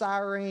 the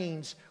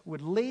sirens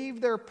would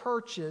leave their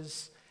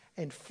perches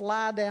and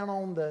fly down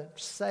on the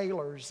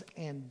sailors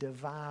and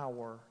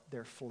devour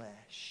their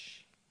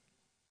flesh.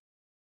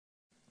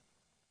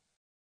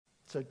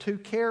 So two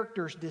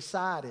characters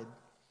decided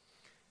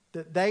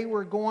that they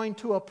were going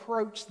to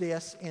approach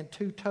this in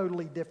two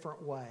totally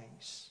different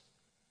ways.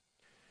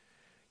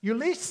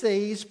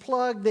 Ulysses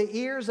plugged the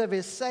ears of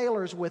his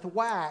sailors with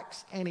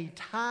wax, and he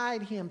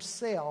tied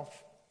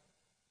himself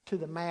to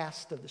the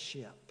mast of the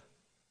ship.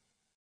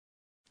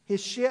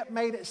 His ship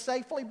made it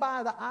safely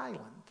by the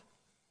island.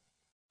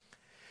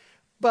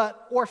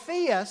 But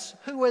Orpheus,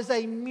 who was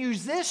a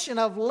musician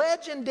of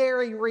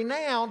legendary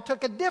renown,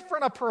 took a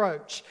different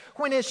approach.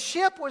 When his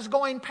ship was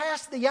going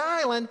past the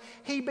island,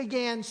 he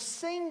began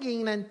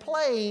singing and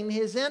playing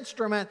his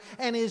instrument,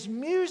 and his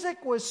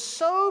music was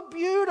so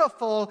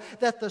beautiful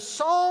that the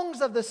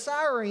songs of the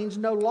sirens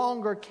no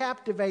longer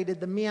captivated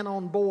the men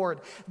on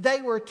board.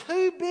 They were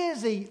too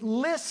busy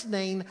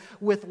listening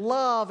with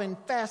love and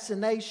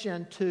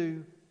fascination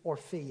to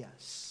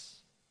Orpheus.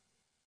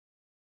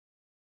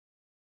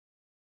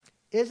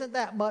 Isn't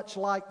that much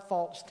like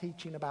false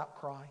teaching about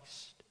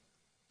Christ?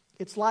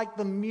 It's like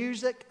the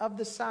music of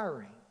the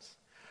sirens.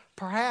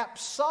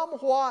 Perhaps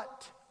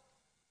somewhat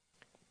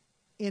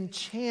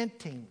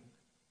enchanting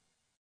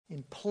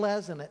and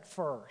pleasant at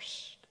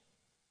first,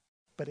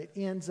 but it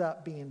ends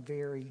up being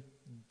very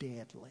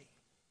deadly.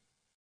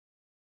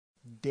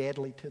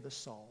 Deadly to the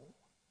soul.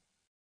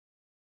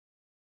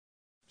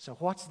 So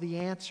what's the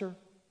answer?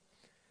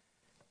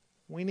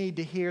 We need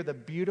to hear the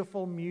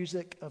beautiful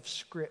music of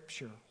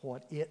Scripture,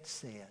 what it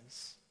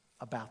says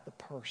about the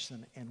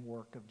person and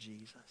work of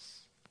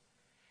Jesus.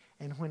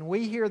 And when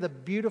we hear the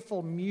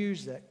beautiful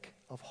music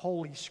of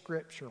Holy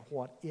Scripture,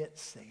 what it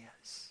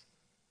says,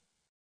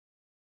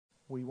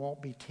 we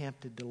won't be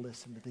tempted to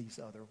listen to these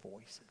other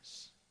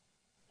voices.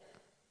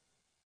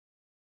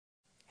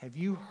 Have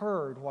you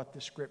heard what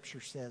the Scripture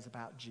says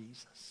about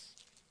Jesus?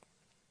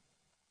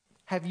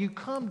 Have you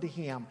come to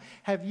Him?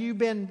 Have you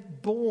been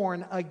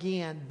born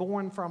again,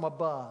 born from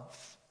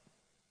above?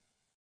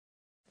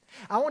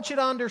 I want you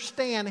to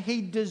understand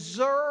He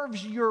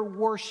deserves your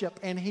worship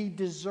and He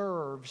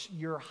deserves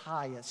your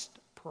highest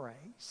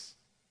praise.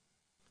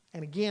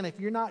 And again, if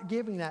you're not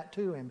giving that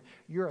to Him,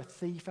 you're a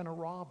thief and a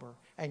robber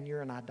and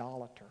you're an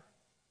idolater.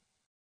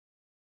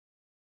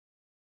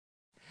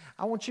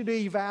 I want you to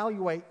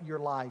evaluate your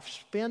life.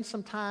 Spend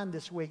some time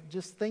this week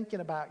just thinking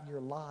about your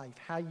life,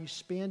 how you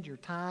spend your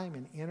time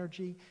and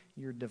energy,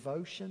 your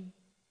devotion.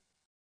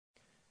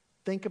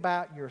 Think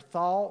about your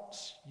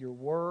thoughts, your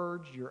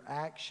words, your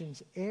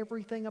actions,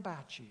 everything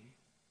about you.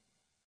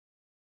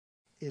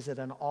 Is it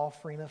an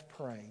offering of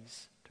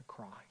praise to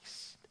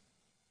Christ?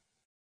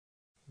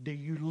 Do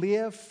you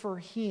live for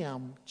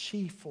Him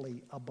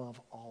chiefly above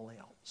all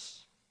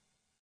else?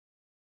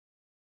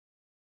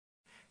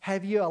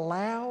 Have you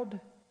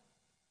allowed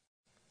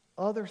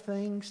other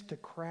things to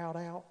crowd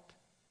out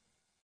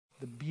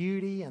the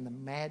beauty and the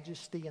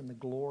majesty and the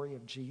glory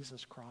of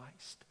Jesus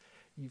Christ?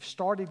 You've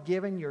started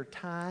giving your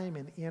time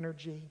and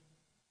energy.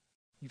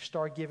 You've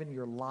started giving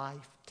your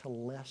life to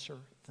lesser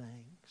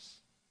things.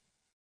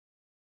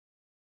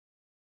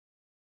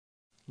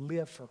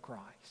 Live for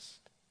Christ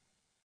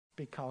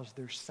because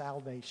there's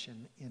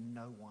salvation in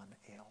no one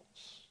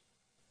else.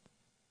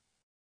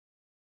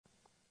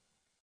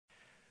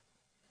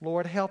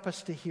 Lord, help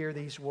us to hear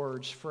these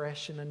words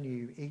fresh and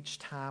anew each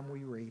time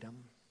we read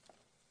them.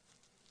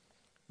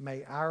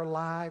 May our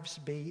lives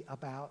be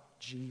about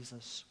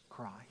Jesus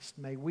Christ.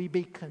 May we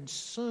be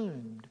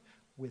consumed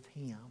with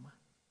Him.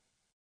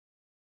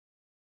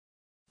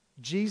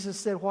 Jesus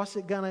said, what's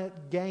it going to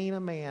gain a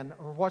man,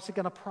 or what's it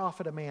going to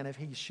profit a man if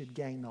he should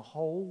gain the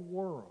whole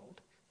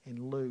world and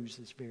lose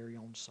his very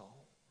own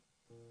soul?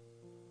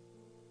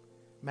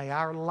 May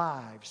our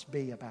lives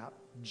be about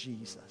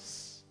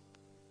Jesus.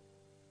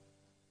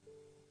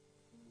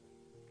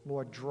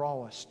 Lord,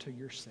 draw us to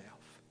yourself,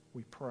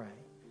 we pray,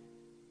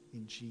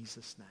 in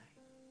Jesus' name.